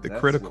reaching the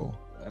critical?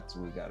 That's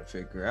what we got to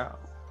figure out.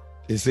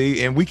 You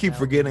see, and we keep That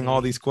forgetting would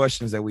all be- these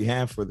questions that we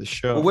have for the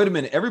show. But wait a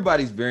minute,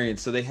 everybody's variant,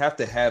 so they have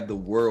to have the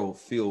world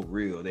feel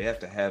real. They have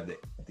to have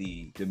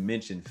the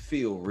dimension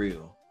feel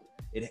real.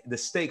 The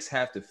stakes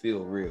have to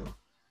feel real.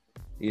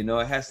 You know,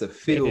 it has to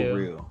feel do.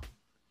 real.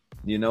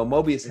 You know,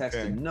 Mobius has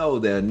Okay. to know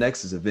that a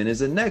Nexus event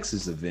is a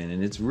Nexus event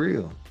and it's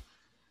real.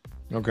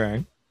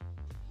 Okay.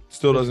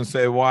 Still doesn't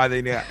say why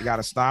they got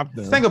to stop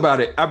them. Think about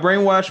it. I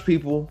brainwash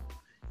people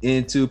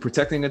into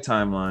protecting a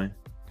timeline.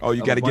 Oh,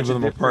 you of got to bunch give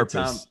of them a different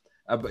purpose.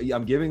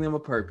 I'm giving them a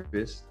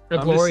purpose. A I'm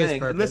just glorious saying,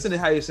 purpose. listen to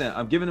how you're saying.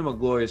 I'm giving them a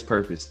glorious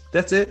purpose.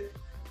 That's it.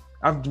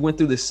 I've went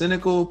through the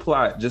cynical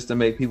plot just to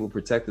make people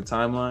protect the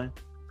timeline.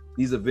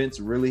 These events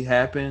really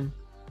happen.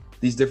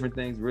 These different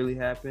things really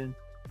happen.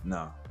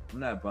 No, I'm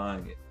not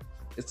buying it.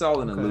 It's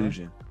all an Okay.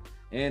 illusion.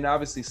 And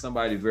obviously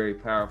somebody very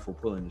powerful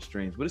pulling the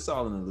strings, but it's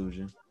all an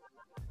illusion.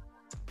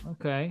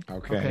 Okay.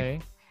 Okay.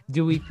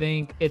 Do we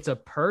think it's a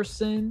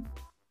person?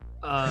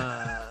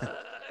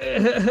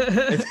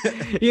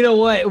 You know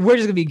what? We're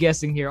just gonna be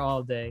guessing here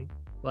all day.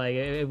 Like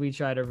if we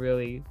try to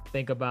really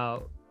think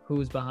about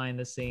who's behind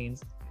the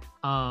scenes.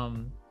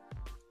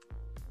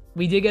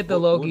 We did get the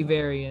Well, Loki well-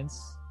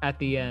 variants at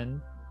the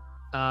end.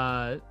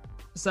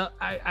 So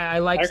I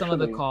like some of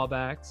the Actually,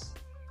 callbacks.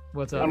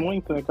 What's up? I'm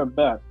willing to make a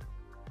bet.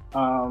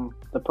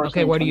 The person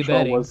Okay, in what are you control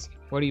betting? was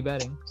What are you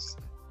betting?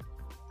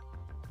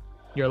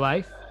 Your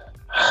life?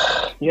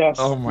 yes.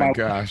 Oh my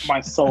gosh.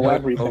 My soul,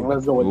 everything.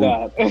 Let's go with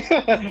that.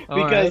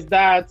 Because right.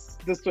 that's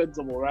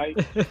dispensable, right?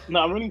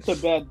 No, I'm willing to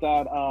bet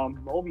that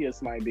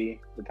Mobius might be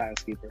the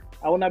timekeeper.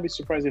 I would not be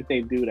surprised if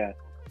they do that.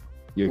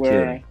 You're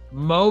Where- kidding.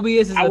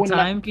 Mobius is I the would not-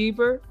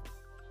 timekeeper?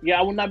 Yeah,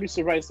 I would not be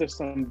surprised if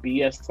some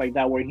BS like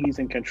that where he's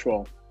in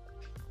control.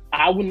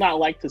 I would not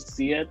like to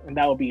see it, and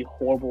that would be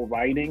horrible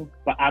writing.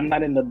 But I'm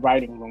not in the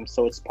writing room,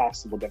 so it's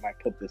possible they might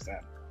put this in.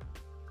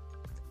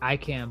 I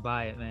can't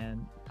buy it,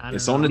 man. I don't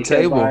It's know. on the You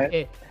can't table. buy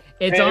it.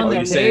 It's Hey, on are the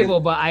you saying- table,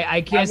 but I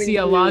can't see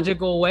a dude,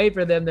 logical way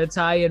for them to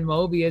tie in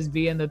Mobius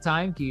being the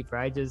timekeeper.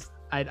 I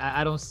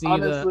don't see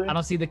Honestly. I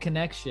don't see the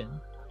connection.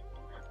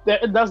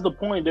 That's the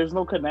point. There's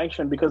no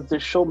connection because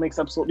this show makes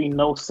absolutely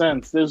no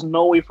sense. There's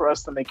no way for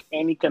us to make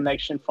any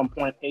connection from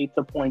point A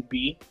to point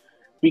B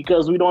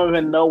because we don't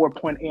even know where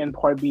point A and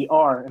point B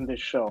are in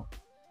this show.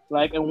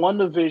 Like in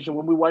WandaVision,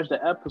 when we watched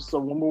the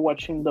episode, when we were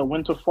watching the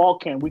Winter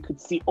Falcon, we could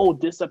see, oh,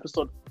 this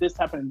episode, this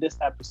happened in this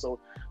episode.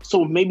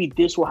 So maybe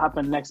this will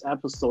happen next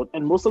episode.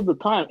 And most of the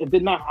time, it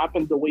did not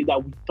happen the way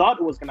that we thought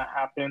it was going to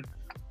happen,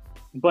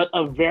 but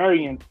a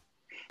variant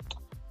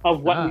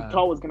of what we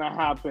thought was going to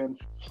happen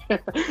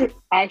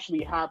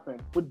actually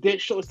happened. With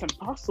this show, it's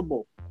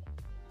impossible.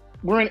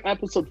 We're in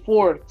episode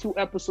 4, 2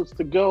 episodes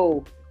to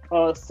go.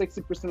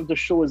 60% of the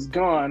show is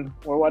gone,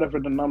 or whatever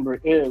the number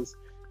is.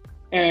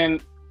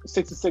 And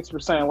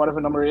 66%,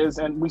 whatever number it is,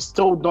 and we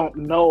still don't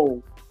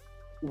know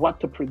what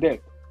to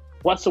predict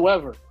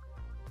whatsoever.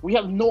 We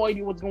have no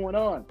idea what's going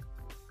on.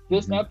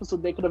 This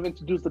episode, they could have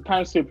introduced the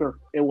time skipper.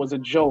 It was a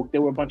joke.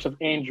 There were a bunch of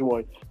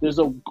androids. There's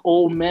an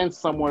old man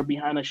somewhere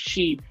behind a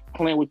sheet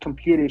playing with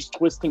computers,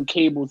 twisting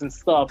cables and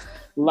stuff,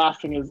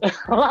 laughing at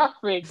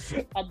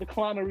the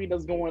clownery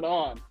that's going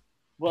on.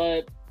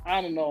 But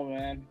I don't know,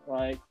 man.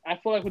 Like, I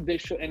feel like with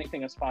this show,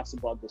 anything is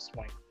possible at this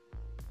point.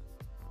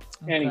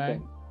 Okay.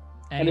 Anything.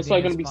 And it's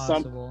like going to be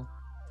some.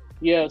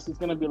 Yes, it's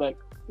going to be like,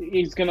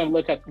 he's going to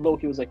look at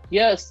Loki. He was like,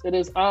 yes, it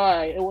is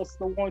I. It was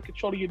the one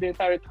controlling you the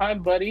entire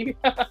time, buddy.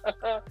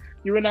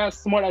 You were not as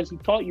smart as you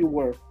thought you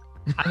were.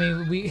 I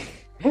mean,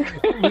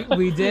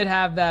 we did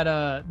have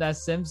that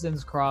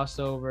Simpsons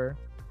crossover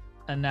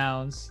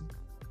announced.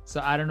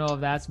 So I don't know if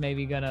that's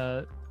maybe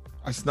gonna.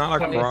 It's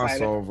not a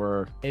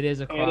crossover. It is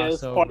a crossover. It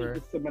is part of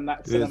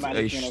the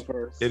cinematic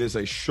universe. It is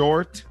a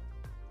short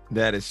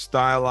that is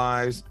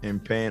stylized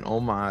and paying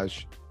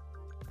homage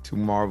to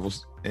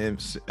Marvel's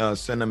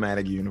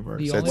cinematic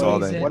universe. That's all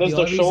that. What is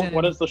the short?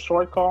 What is the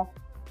short called?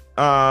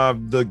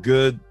 The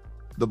Good,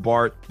 the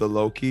Bart, the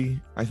Loki.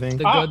 I think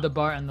the Good, the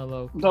Bart, and the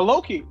Loki. The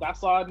Loki.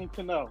 That's all I need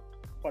to know.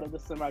 Part of the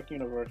cinematic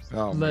universe.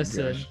 Oh,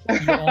 listen,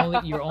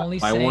 you're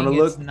only I saying want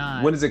to it's look.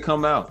 not. When does it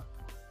come out?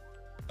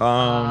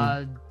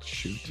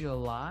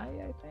 July,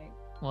 I think.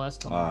 Well, that's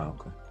tomorrow.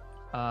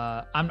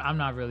 Okay. I'm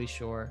not really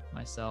sure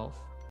myself.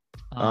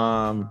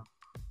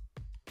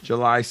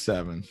 July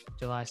 7th.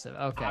 July 7th.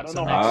 Okay. I don't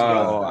so know next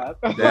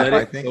how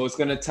I think so it's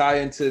gonna tie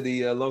into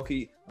the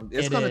Loki.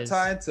 It's It gonna is.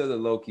 tie into the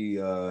Loki.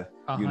 100%.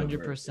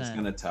 It's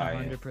gonna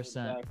tie in. 100%.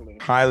 Exactly.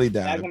 Highly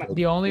doubt They're it.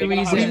 The only They're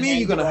gonna- reason. What do you mean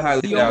you're gonna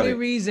highly The doubt only it?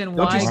 reason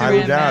Don't why you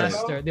highly doubt it?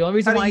 Grandmaster, the only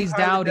reason How do why you he's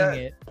highly doubting doubt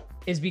it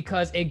is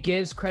because it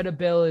gives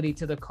credibility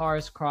to the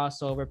Cars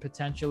crossover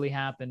potentially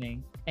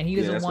happening, and he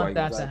Yeah, doesn't that's why want he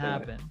that goes to like that.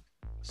 happen.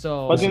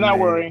 So, But do not Man.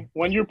 worry.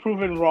 When you're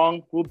proven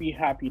wrong, we'll be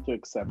happy to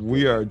accept it.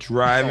 We are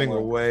driving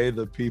Don't worry. away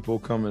the people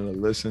coming to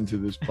listen to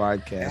this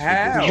podcast.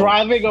 How?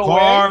 Driving away.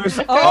 Cars.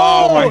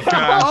 Oh my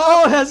God.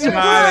 Oh, that's Not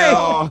right. at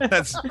all.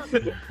 That's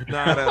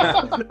not at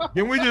all.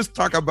 Can we just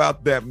talk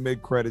about that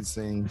mid-credit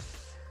scene?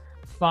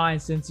 Fine,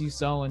 since you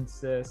so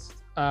insist.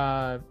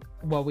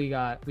 What we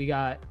got? We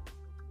got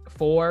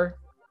four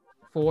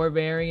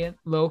variant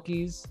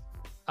Lokis.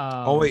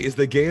 Oh wait, is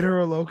the Gator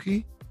a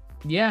Loki?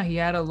 Yeah, he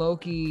had a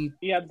Loki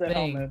He had the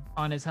thing helmet.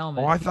 on his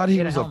helmet. Oh, I thought he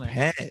had was a helmet.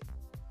 pet.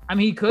 I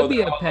mean, he could Oh, be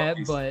they're a all pet,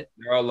 Lokis. but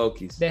They're all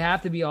Lokis. they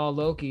have to be all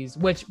Lokis,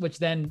 which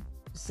then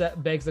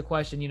begs the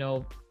question. You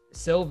know,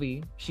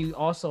 Sylvie, she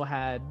also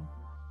had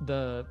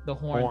the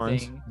horn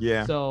Horns, thing.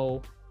 yeah.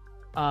 So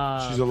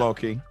She's a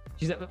Loki.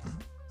 she's a,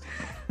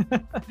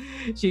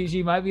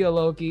 she might be a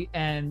Loki,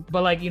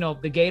 but like, you know,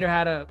 the Gator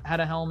had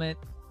a helmet,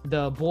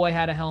 the boy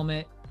had a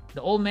helmet,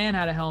 the old man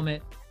had a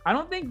helmet. I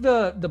don't think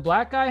the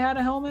black guy had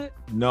a helmet.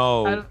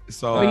 No,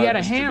 so But he had a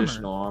It's hammer.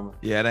 traditional armor.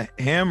 yeah, the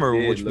hammer,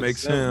 Yeah, it which looks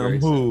makes very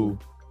him who?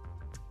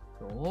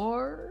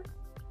 Thor.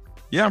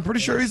 Yeah, I'm pretty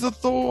sure he's a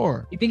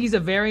Thor. You think he's a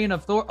variant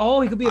of Thor? Oh,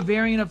 he could be a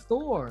variant of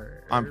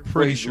Thor. I'm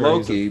pretty He's sure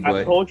Loki, he's I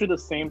but told you the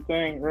same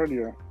thing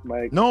earlier.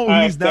 Like, no,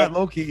 I he's not accept-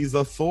 Loki. He's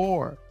a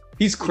Thor.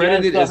 he's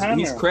credited the as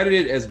hammer.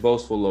 credited as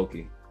boastful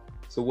Loki.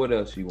 So what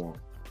else you want?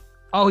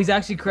 Oh, he's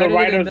actually credited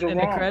writers are in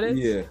the wrong. credits.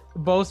 Yeah.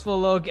 Boastful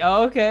Loki.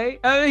 Oh, okay.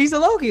 He's a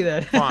Loki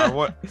then. Fine.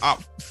 What?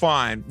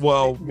 Fine.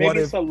 Well, maybe what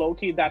it's if? a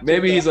Loki that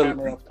Maybe took he's the a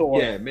hammer of Thor.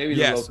 yeah. Maybe the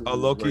Yes, a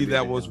Loki worthy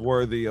that of was him.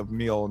 worthy of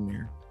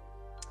Mjolnir.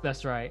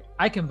 That's right.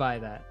 I can buy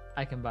that.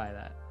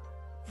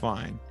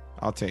 Fine.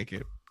 I'll take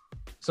it.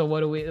 So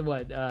what do we?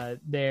 What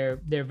their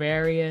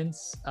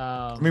variants?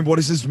 I mean, what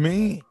does this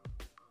mean?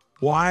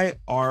 Why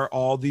are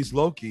all these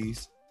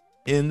Lokis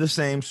in the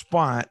same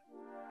spot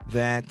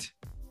that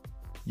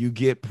you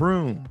get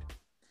pruned?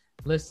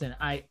 Listen,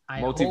 I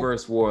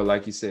multiverse war,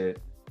 like you said.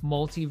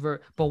 Multiverse,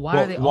 but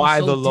why are they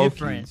all so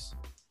different?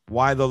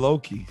 Why the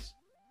Lokis?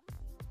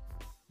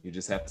 You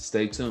just have to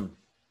stay tuned.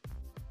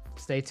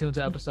 Stay tuned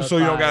to episode. So 5.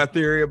 you don't got a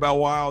theory about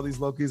why all these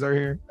Lokis are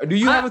here? Do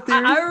you have a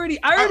theory? I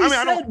already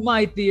said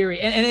my theory,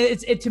 and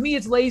to me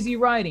it's lazy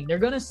writing. They're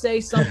gonna say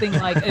something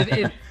like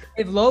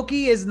if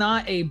Loki is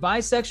not a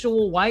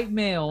bisexual white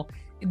male,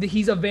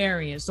 he's a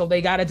variant, so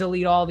they got to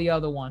delete all the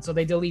other ones. So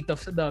they delete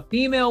the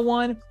female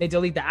one, they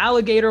delete the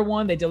alligator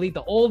one, they delete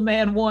the old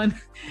man one,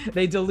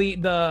 they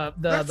delete the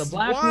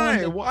black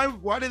one.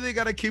 Why do they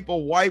got to keep a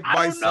white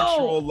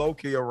bisexual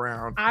Loki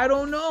around? I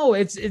don't know.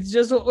 It's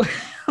just listen,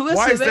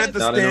 why is that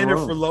the standard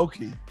for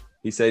Loki?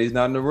 He said he's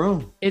not in the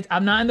room.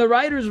 I'm not in the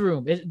writer's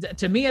room.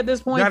 To me, at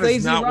this point, it's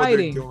lazy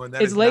writing.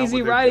 It's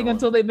lazy writing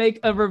until they make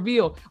a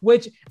reveal.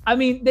 Which, I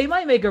mean, they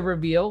might make a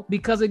reveal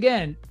because,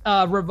 again,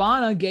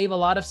 Ravonna gave a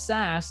lot of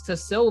sass to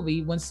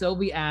Sylvie when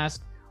Sylvie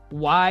asked,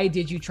 "Why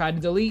did you try to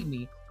delete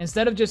me?"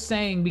 Instead of just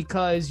saying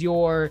because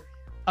you're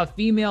a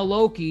female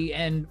Loki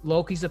and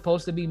Loki's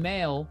supposed to be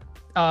male,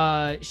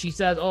 she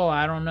says, "Oh,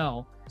 I don't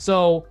know."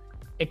 So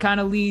it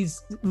kind of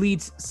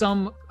leads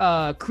some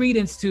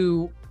credence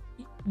to.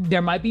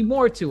 There might be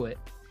more to it,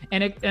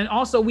 and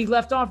also we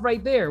left off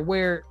right there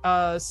where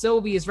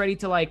Sylvie is ready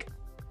to like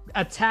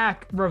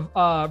attack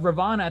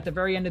Ravonna at the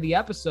very end of the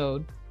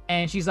episode,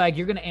 and she's like,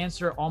 "You're gonna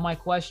answer all my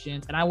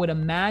questions," and I would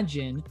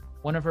imagine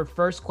one of her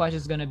first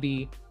questions is gonna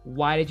be,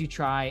 "Why did you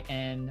try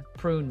and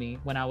prune me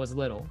when I was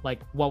little?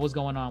 Like, what was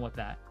going on with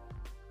that?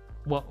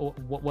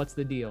 What's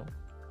the deal?"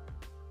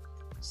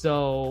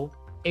 So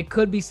it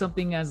could be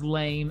something as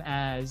lame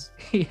as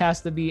he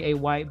has to be a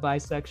white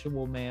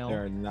bisexual male.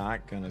 They're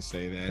not gonna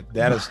say that.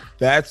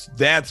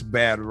 That's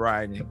bad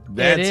writing.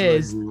 That's it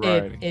is.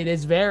 It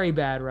is very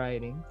bad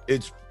writing.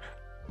 It's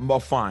well,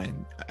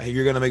 fine.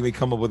 You're gonna make me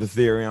come up with a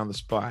theory on the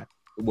spot.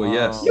 Well,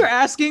 yes. You're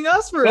asking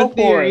us for a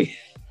theory.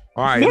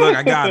 All right, look,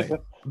 I got it.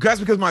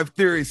 That's because my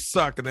theories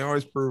suck and they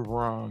always prove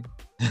wrong.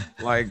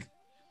 Like,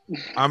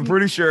 I'm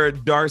pretty sure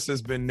Darce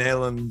has been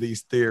nailing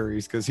these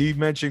theories because he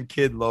mentioned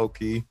Kid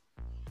Loki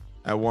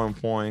at one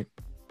point.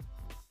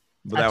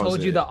 I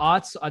told you the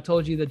aughts. I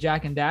told you the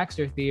Jack and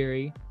Daxter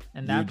theory,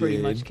 and that pretty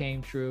much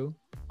came true.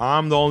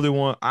 I'm the only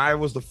one. I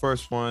was the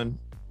first one,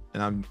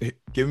 and I'm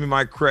giving me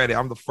my credit.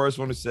 I'm the first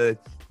one who said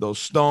those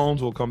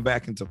stones will come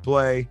back into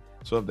play.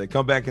 So if they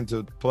come back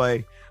into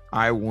play,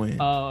 I win.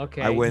 Oh,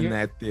 okay. I win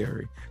that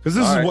theory. Because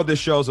this is what this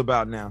show's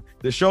about now.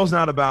 The show's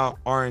not about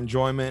our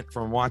enjoyment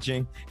from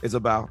watching. It's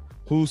about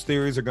whose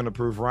theories are going to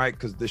prove right,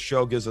 because this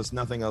show gives us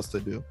nothing else to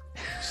do.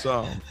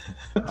 So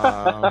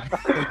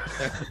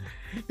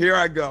here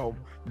I go.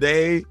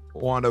 They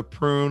want to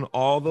prune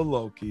all the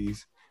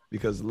Lokis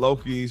because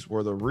Lokis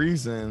were the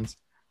reasons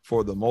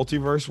for the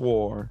multiverse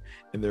war,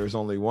 and there's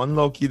only one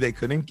Loki they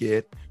couldn't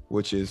get,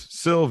 which is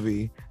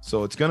Sylvie.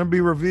 So it's going to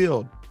be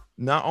revealed.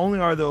 Not only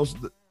are those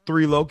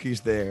 3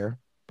 Lokis there,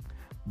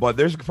 but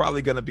there's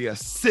probably going to be a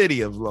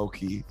city of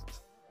Lokis,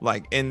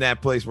 like in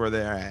that place where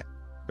they're at.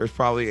 There's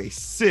probably a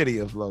city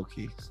of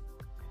Lokis,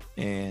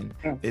 and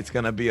it's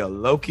gonna be a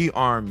Loki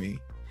army,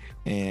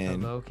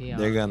 and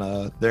they're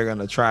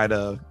gonna try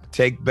to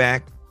take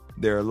back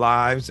their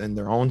lives and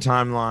their own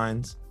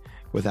timelines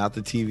without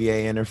the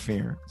TVA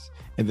interference.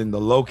 And then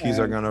the Lokis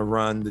are gonna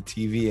run the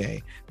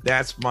TVA.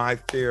 That's my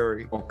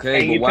theory.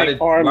 Okay, but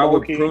why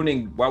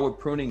would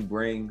pruning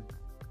bring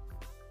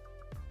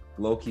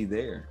Loki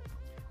there?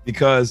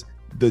 Because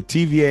the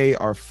TVA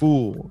are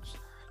fools.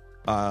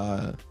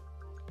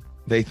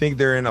 They think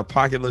they're in a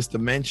pocketless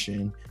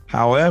dimension.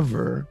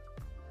 However,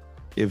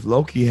 if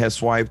Loki has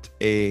swiped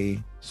a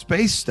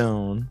space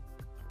stone,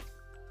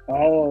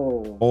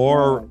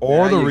 or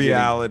the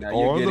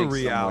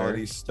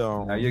reality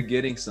stone, now you're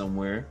getting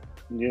somewhere.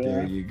 Yeah.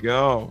 There you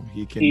go.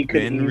 He can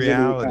bend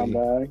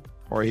reality,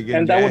 or he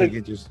can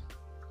just.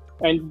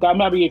 And that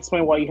might be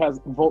explain why he has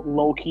Vote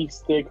Loki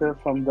sticker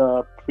from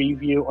the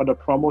preview or the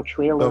promo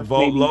trailer. The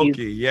Vote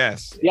Loki,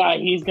 yes. Yeah,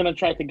 he's gonna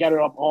try to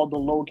gather up all the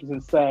Lokis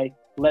and say,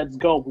 "Let's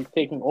go, we're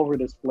taking over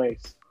this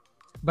place."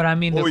 But I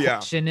mean, the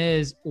question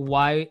is,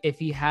 why, if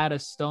he had a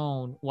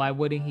stone, why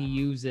wouldn't he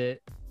use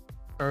it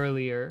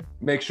earlier?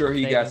 Make sure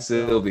he got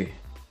Sylvie.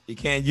 He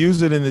can't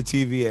use it in the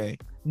TVA.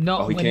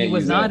 No, when he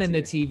was not in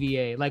the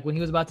TVA, like when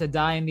he was about to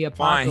die in the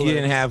apocalypse. Fine, he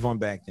didn't have one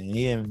back then.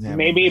 He didn't have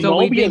maybe so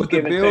Mobius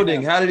the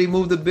building. How did he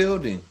move the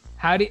building?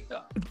 How did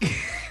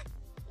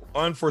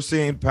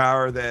unforeseen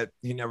power that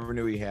he never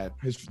knew he had?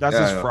 That's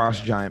his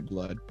frost giant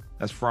blood.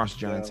 That's frost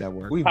giants at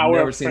work. We've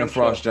never seen a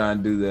frost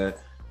giant do that.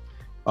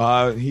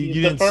 You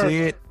didn't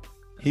see it.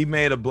 He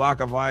made a block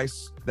of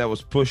ice that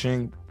was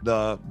pushing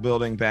the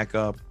building back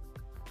up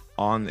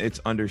on its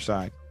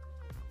underside.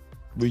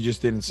 We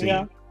just didn't see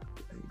it.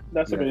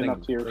 That's a good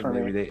enough tier for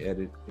me. Maybe they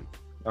edit.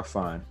 Are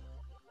fine.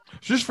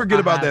 Just forget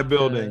about that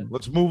building.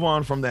 Let's move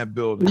on from that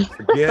building.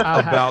 Forget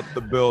about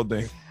the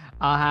building.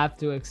 I'll have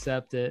to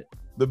accept it.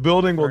 The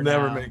building will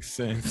never now. make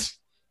sense.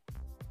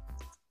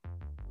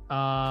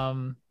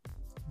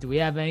 Do we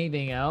have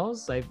anything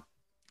else? I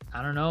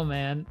don't know,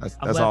 man. That's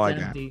all I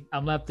got.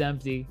 I'm left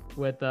empty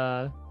with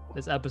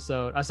this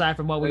episode. Aside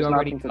from what There's we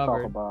already nothing covered.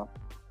 to talk about.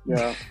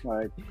 Yeah,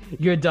 like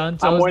You're done.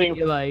 I'm Toasty? waiting.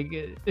 You're like,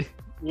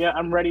 yeah,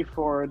 I'm ready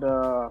for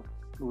the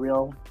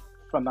real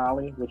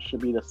finale, which should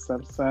be the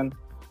Simpson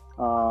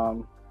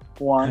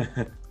one.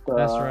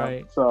 That's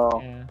right. So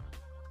yeah.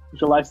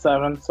 July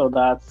 7th. So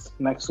that's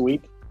next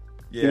week.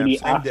 Yeah, Maybe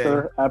same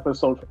after day.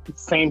 episode,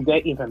 same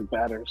day, even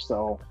better.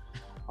 So,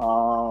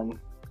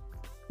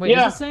 Wait,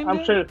 yeah, is it the same I'm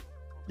day? sure.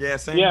 Yeah,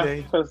 same Yeah,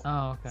 day. because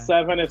Oh, okay.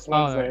 7 is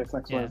Wednesday. right. It's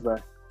next Yeah. Wednesday.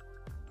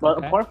 But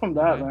Okay. apart from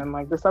that, Okay. man,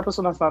 like this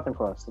episode has nothing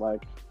for us.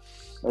 Like,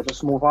 let's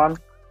just move on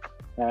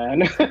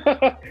and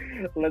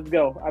let's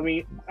go. I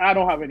mean, I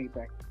don't have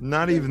anything.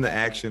 Not even the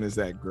action is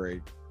that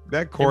great.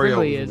 That really choreo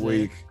was isn't.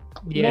 weak.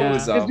 Yeah.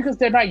 was, It's because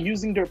they're not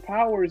using their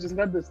powers. Isn't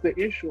that the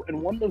issue?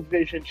 In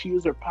WandaVision, she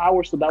used her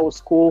powers, so that was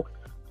cool.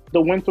 The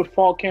Winter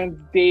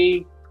Falcon,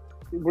 they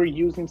were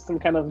using some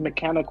kind of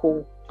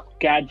mechanical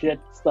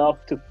gadget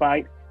stuff to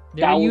fight.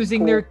 They're That was using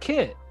cool. their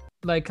kit.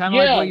 Like kind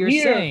of Yeah, like what you're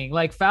here. saying.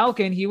 Like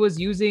Falcon, he was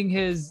using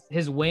his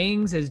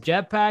wings, his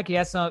jetpack.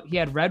 He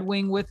had Red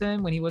Wing with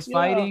him when he was Yeah.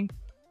 fighting.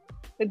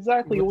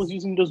 Exactly. It What's- was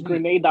using those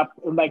grenades that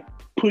like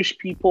push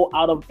people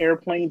out of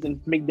airplanes and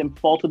make them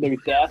fall to their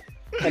death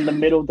in the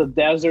middle of the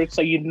desert.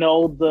 So you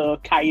know the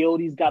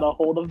coyotes got a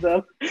hold of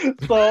them.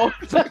 So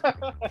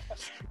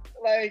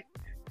like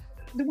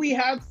we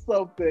had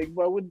something,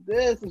 but with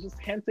this, it's just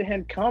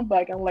hand-to-hand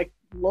comeback. I'm like,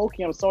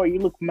 Loki, I'm sorry, you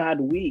look mad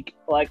weak.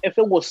 Like if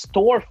it was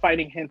Thor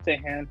fighting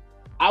hand-to-hand,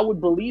 I would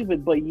believe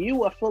it. But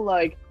you, I feel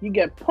like you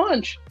get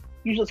punched,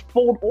 you just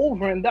fold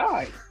over and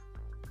die.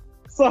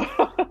 So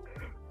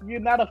you're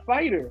not a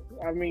fighter.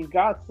 I mean,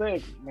 God's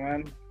sake,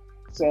 man.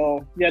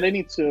 So yeah, they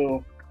need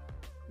to.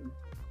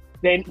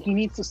 Then he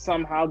needs to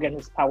somehow get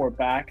his power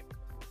back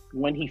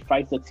when he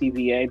fights the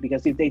TVA.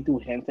 Because if they do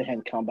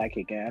hand-to-hand comeback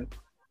again,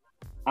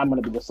 I'm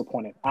gonna be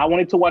disappointed. I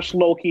wanted to watch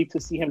Loki to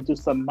see him do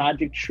some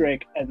magic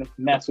trick and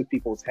mess with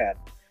people's head.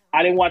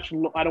 I don't want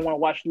to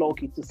watch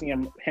Loki to see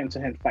him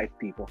hand-to-hand fight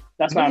people.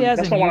 That's He not. hasn't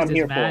That's not what used I'm his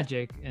here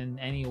magic in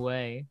any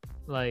way.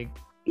 Like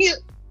for. Yeah.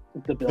 The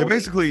They building.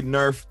 basically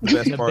nerfed the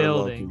best The part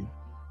building. of Loki.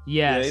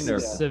 yes, they nerfed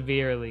him.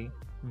 severely,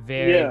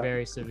 very Yeah.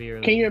 very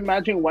severely. Can you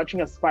imagine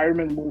watching a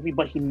Spider-Man movie,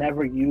 but he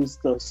never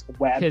used the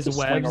web His to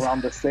swing webs.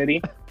 around the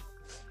city?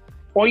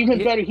 Or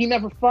even It- better, he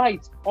never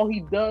fights. All he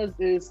does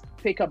is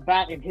take a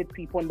bat and hit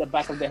people in the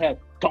back of the head.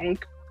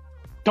 Dunk,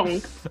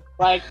 dunk.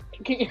 Like,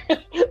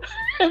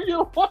 if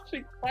you're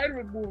watching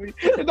Spider-Man movie,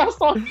 and that's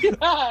all he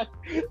had.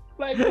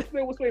 Like, this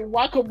man was playing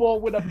whack-a-mole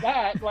with a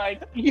bat.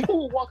 Like, you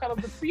will walk out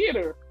of the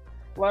theater.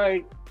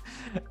 Like,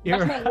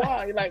 You're that's not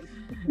why. Like,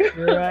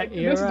 You're right. like,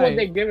 You're this is right. what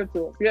they give it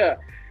to us. Yeah,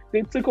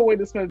 they took away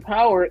this man's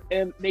power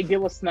and they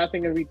give us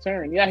nothing in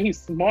return. Yeah, he's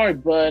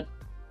smart, but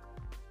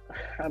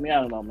I mean,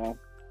 I don't know, man.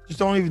 Just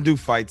don't even do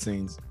fight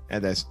scenes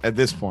at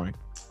this point.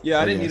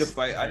 Yeah, I didn't Yes. need a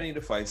fight. I didn't need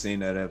a fight scene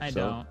that I episode.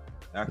 don't.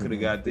 I could have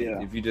got the.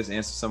 Yeah. If you just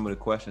answer some of the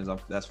questions,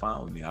 that's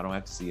fine with me. I don't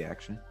have to see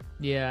action.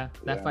 Yeah,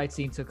 that Yeah. fight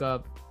scene took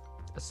up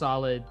a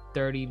solid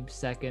 30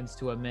 seconds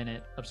to a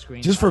minute of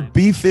screen Just for time.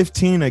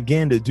 B-15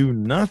 again to do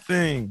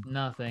nothing.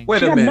 Nothing. Wait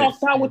She a got minute.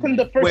 knocked out within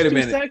the first Wait a 2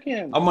 minute.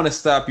 seconds. I'm gonna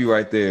stop you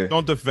right there.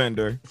 Don't defend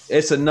her.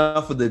 It's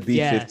enough of the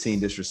B-15 Yes.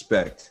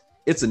 disrespect.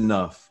 It's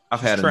enough.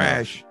 I've had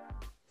Trash. enough.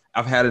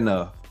 I've had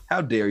enough.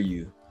 How dare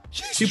you?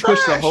 She's She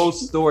pushed the trash. whole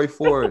story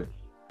forward.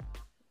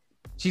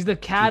 She's the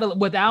catalyst.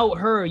 Without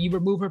her, you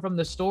remove her from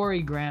the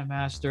story,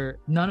 Grandmaster.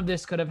 None of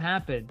this could have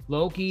happened.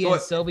 Loki So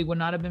and Sylvie would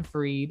not have been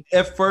freed.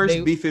 At first,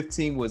 They-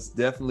 B-15 was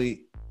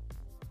definitely,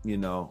 you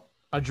know,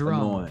 A drone.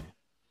 annoying.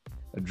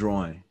 A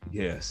drawing,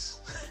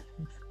 yes.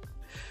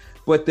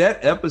 But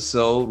that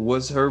episode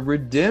was her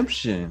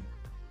redemption.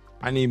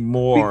 I need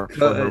more for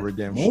her Because-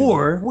 redemption.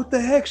 More? What the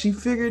heck? She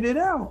figured it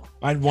out.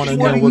 I'd want to She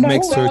know got what knocked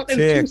makes her out in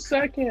 2 tick.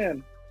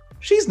 seconds.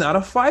 She's not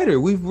a fighter.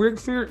 We've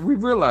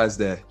realized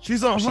that.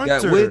 She's a She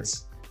hunter. got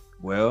wits.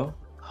 Well,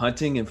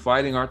 hunting and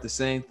fighting aren't the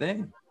same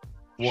thing.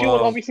 She Well,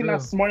 was obviously true.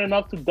 not smart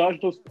enough to dodge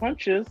those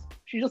punches.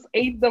 She just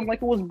ate them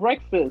like it was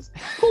breakfast.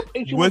 Poop,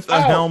 and she With was a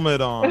out.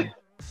 helmet on.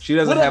 She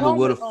doesn't With a have a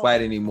will to helmet on.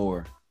 fight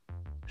anymore.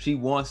 She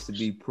wants to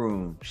be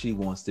pruned. She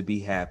wants to be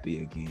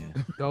happy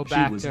again. Go She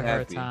back was to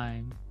happy. her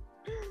time.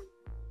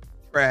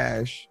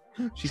 Trash.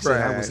 She said,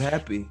 "I was Trash.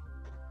 happy.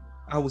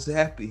 I was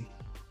happy."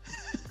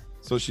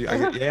 So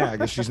I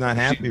guess she's not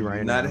happy She's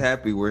right not now.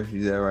 happy where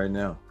she's at right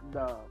now.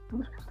 No.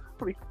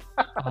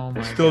 Oh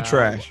my Still God.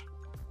 trash.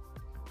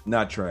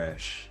 Not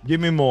trash. Give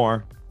me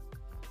more.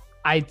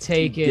 I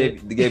take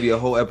it They gave you a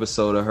whole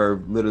episode of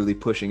her literally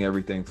pushing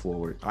everything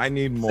forward, I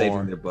need saving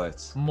more. their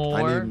butts. more.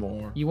 I need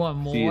more. You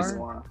want She is-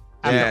 more?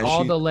 After Yeah,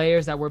 all she- the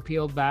layers that were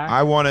peeled back?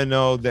 I want to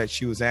know that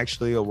she was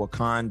actually a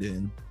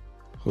Wakandan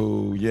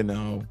who,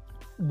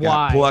 Why?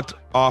 got plucked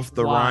off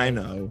the Why?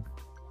 rhino.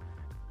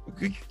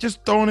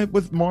 Just throwing it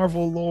with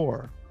Marvel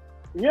lore.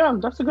 Yeah,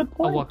 that's a good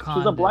point. Wakanda.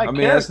 She's a black I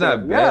mean, that's character.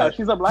 not bad. Yeah,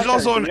 she's a black She's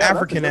also character. an Yeah,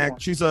 African that's a good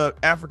act. She's a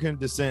African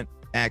descent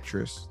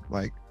actress.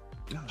 Like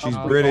she's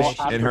Oh, British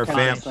all and her African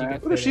family.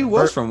 descent. What if she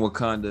was from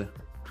Wakanda?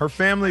 Her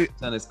family.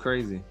 That is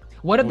crazy.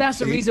 What if that's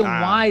the See, reason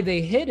why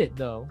they hid it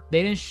though?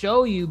 They didn't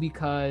show you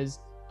because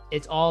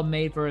it's all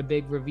made for a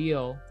big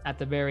reveal at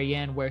the very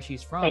end where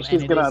she's from, And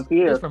she's it gonna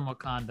appear. is from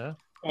Wakanda.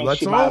 And Let's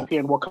she might hope. appear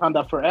in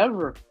Wakanda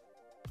forever.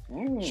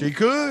 She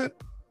could,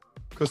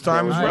 because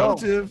time is Right.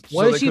 relative.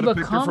 What so if they she could have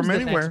picked her becomes from the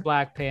anywhere. next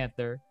Black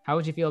Panther? How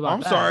would you feel about I'm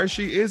that? sorry,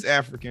 she is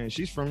African.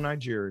 She's from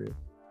Nigeria.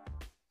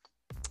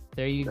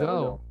 There you There we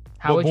go. go.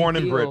 How But would born you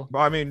in feel? Britain.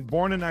 I mean,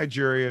 born in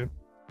Nigeria,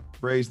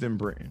 raised in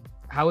Britain.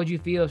 How would you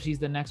feel if she's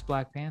the next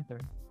Black Panther?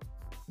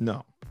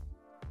 No.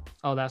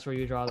 Oh, that's where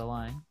you draw the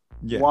line.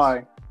 Yes.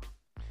 Why?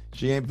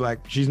 She ain't black.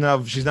 She's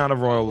not a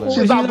royal lineage.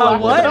 She's not black.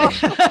 what?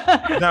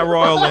 She's not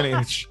royal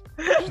lineage.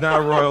 She's not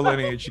a royal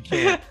lineage. She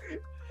can't.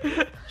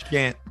 She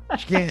can't.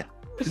 She can't.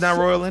 She's not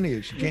royal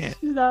lineage. She can't.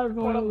 She's not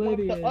What royal about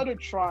lineage. the other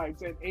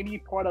tribes and any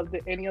part of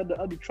any of the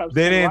other tribes?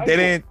 They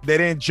can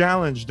didn't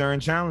challenge during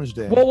challenge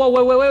day. Whoa,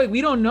 wait. We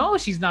don't know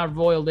she's not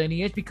royal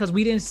lineage because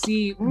we didn't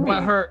see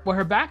what her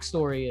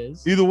backstory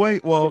is. Either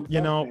way, well,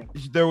 you know,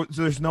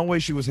 there's no way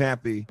she was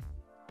happy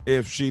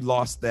if she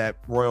lost that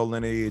royal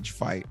lineage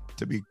fight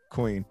to be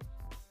queen.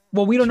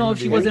 Well, we don't know if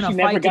she was in a She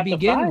never fight to got the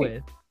begin fight.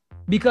 with,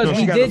 because No, we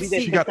she got did the,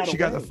 see. she got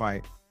away. the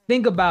fight.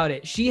 Think about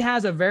it. She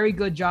has a very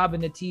good job in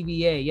the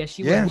TVA. Yes,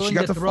 she was Yeah, willing she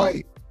got to the throw,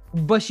 fight.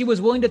 but she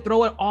was willing to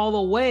throw it all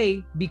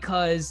away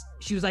because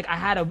she was like, I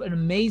had an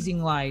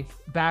amazing life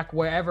back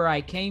wherever I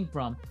came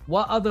from.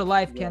 What other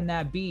life can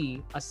that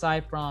be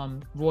aside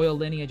from royal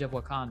lineage of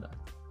Wakanda?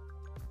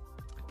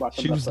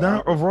 She was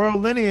not a royal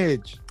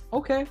lineage.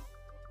 Okay.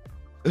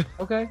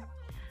 Okay.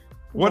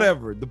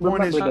 Whatever. The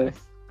point is, Remember this.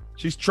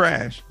 she's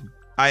trash.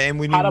 And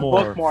we Had need a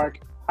more. bookmark.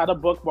 Had a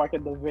bookmark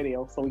in the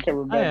video so we can am.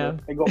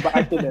 remember and go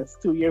back to this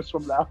 2 years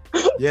from now.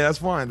 Yeah, that's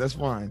fine. That's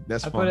fine.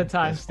 That's I fine. put a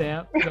That's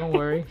timestamp. Don't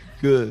worry.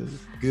 Good.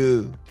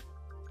 Good.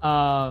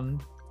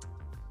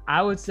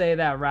 I would say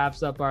that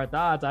wraps up our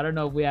thoughts. I don't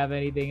know if we have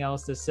anything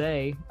else to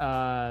say.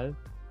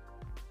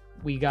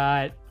 We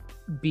got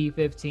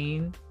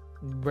B-15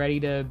 ready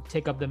to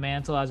take up the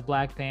mantle as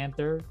Black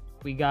Panther.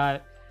 We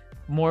got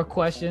more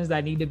questions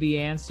that need to be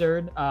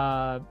answered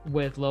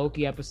with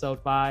Loki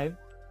episode 5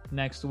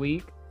 next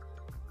week.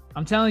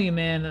 I'm telling you,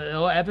 man,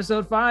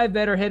 episode 5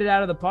 better hit it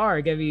out of the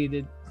park. I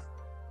mean,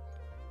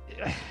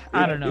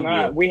 I don't know. If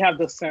not, we have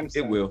the Simpsons.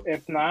 It will.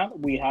 If not,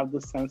 we have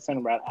the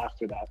Simpsons right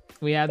after that.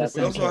 We have the We We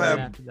Simpsons also right have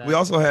after that. we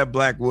also have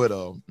Black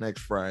Widow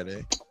next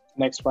Friday.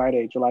 Next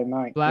Friday, July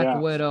 9th. Black yeah.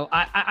 Widow.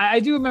 I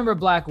do remember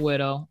Black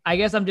Widow. I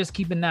guess I'm just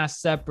keeping that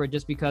separate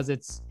just because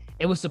it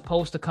was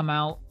supposed to come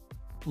out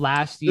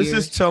last year. This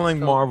is telling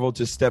so- Marvel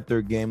to step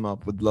their game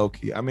up with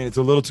Loki. I mean, it's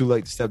a little too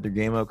late to step their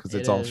game up because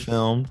it's It all is.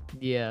 filmed.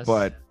 Yes.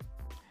 But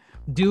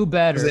do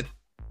better.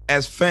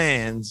 as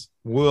fans,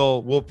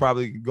 we'll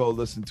probably go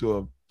listen to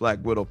a Black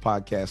Widow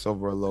podcast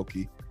over a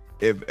Loki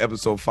if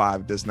episode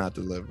 5 does not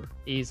deliver.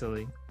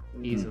 Easily.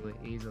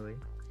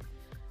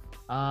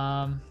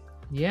 Mm-hmm.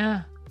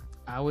 Yeah,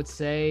 I would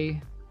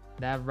say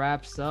that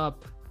wraps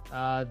up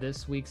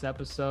this week's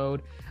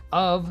episode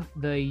of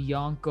the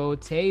Yonkō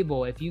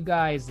Table. If you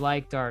guys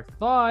liked our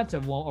thoughts or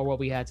what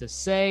we had to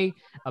say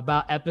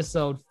about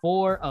episode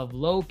 4 of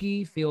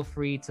Loki, feel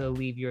free to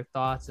leave your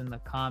thoughts in the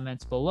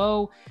comments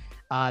below.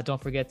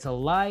 Don't forget to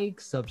like,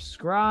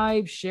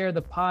 subscribe, share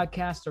the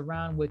podcast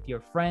around with your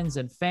friends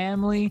and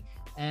family,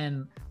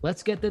 and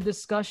let's get the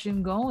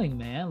discussion going,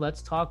 man.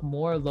 Let's talk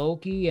more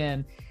Loki,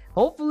 and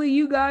hopefully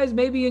you guys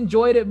maybe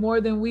enjoyed it more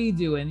than we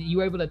do, and you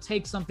were able to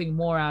take something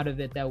more out of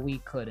it that we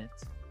couldn't.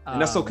 And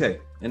that's okay.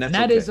 And that's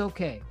that okay. is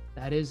okay.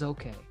 That is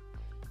okay.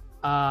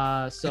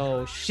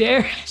 So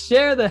share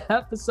the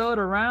episode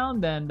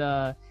around and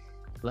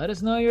let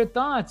us know your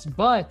thoughts.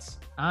 But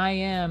I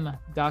am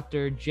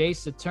Dr.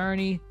 Jace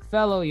Attorney,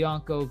 fellow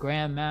Yonkō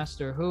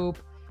Grandmaster Hoop,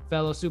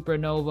 fellow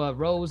Supernova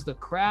Rose the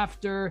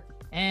Crafter,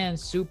 and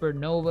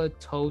Supernova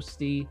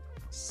Toasty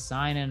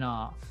signing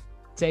off.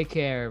 Take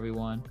care,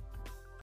 everyone.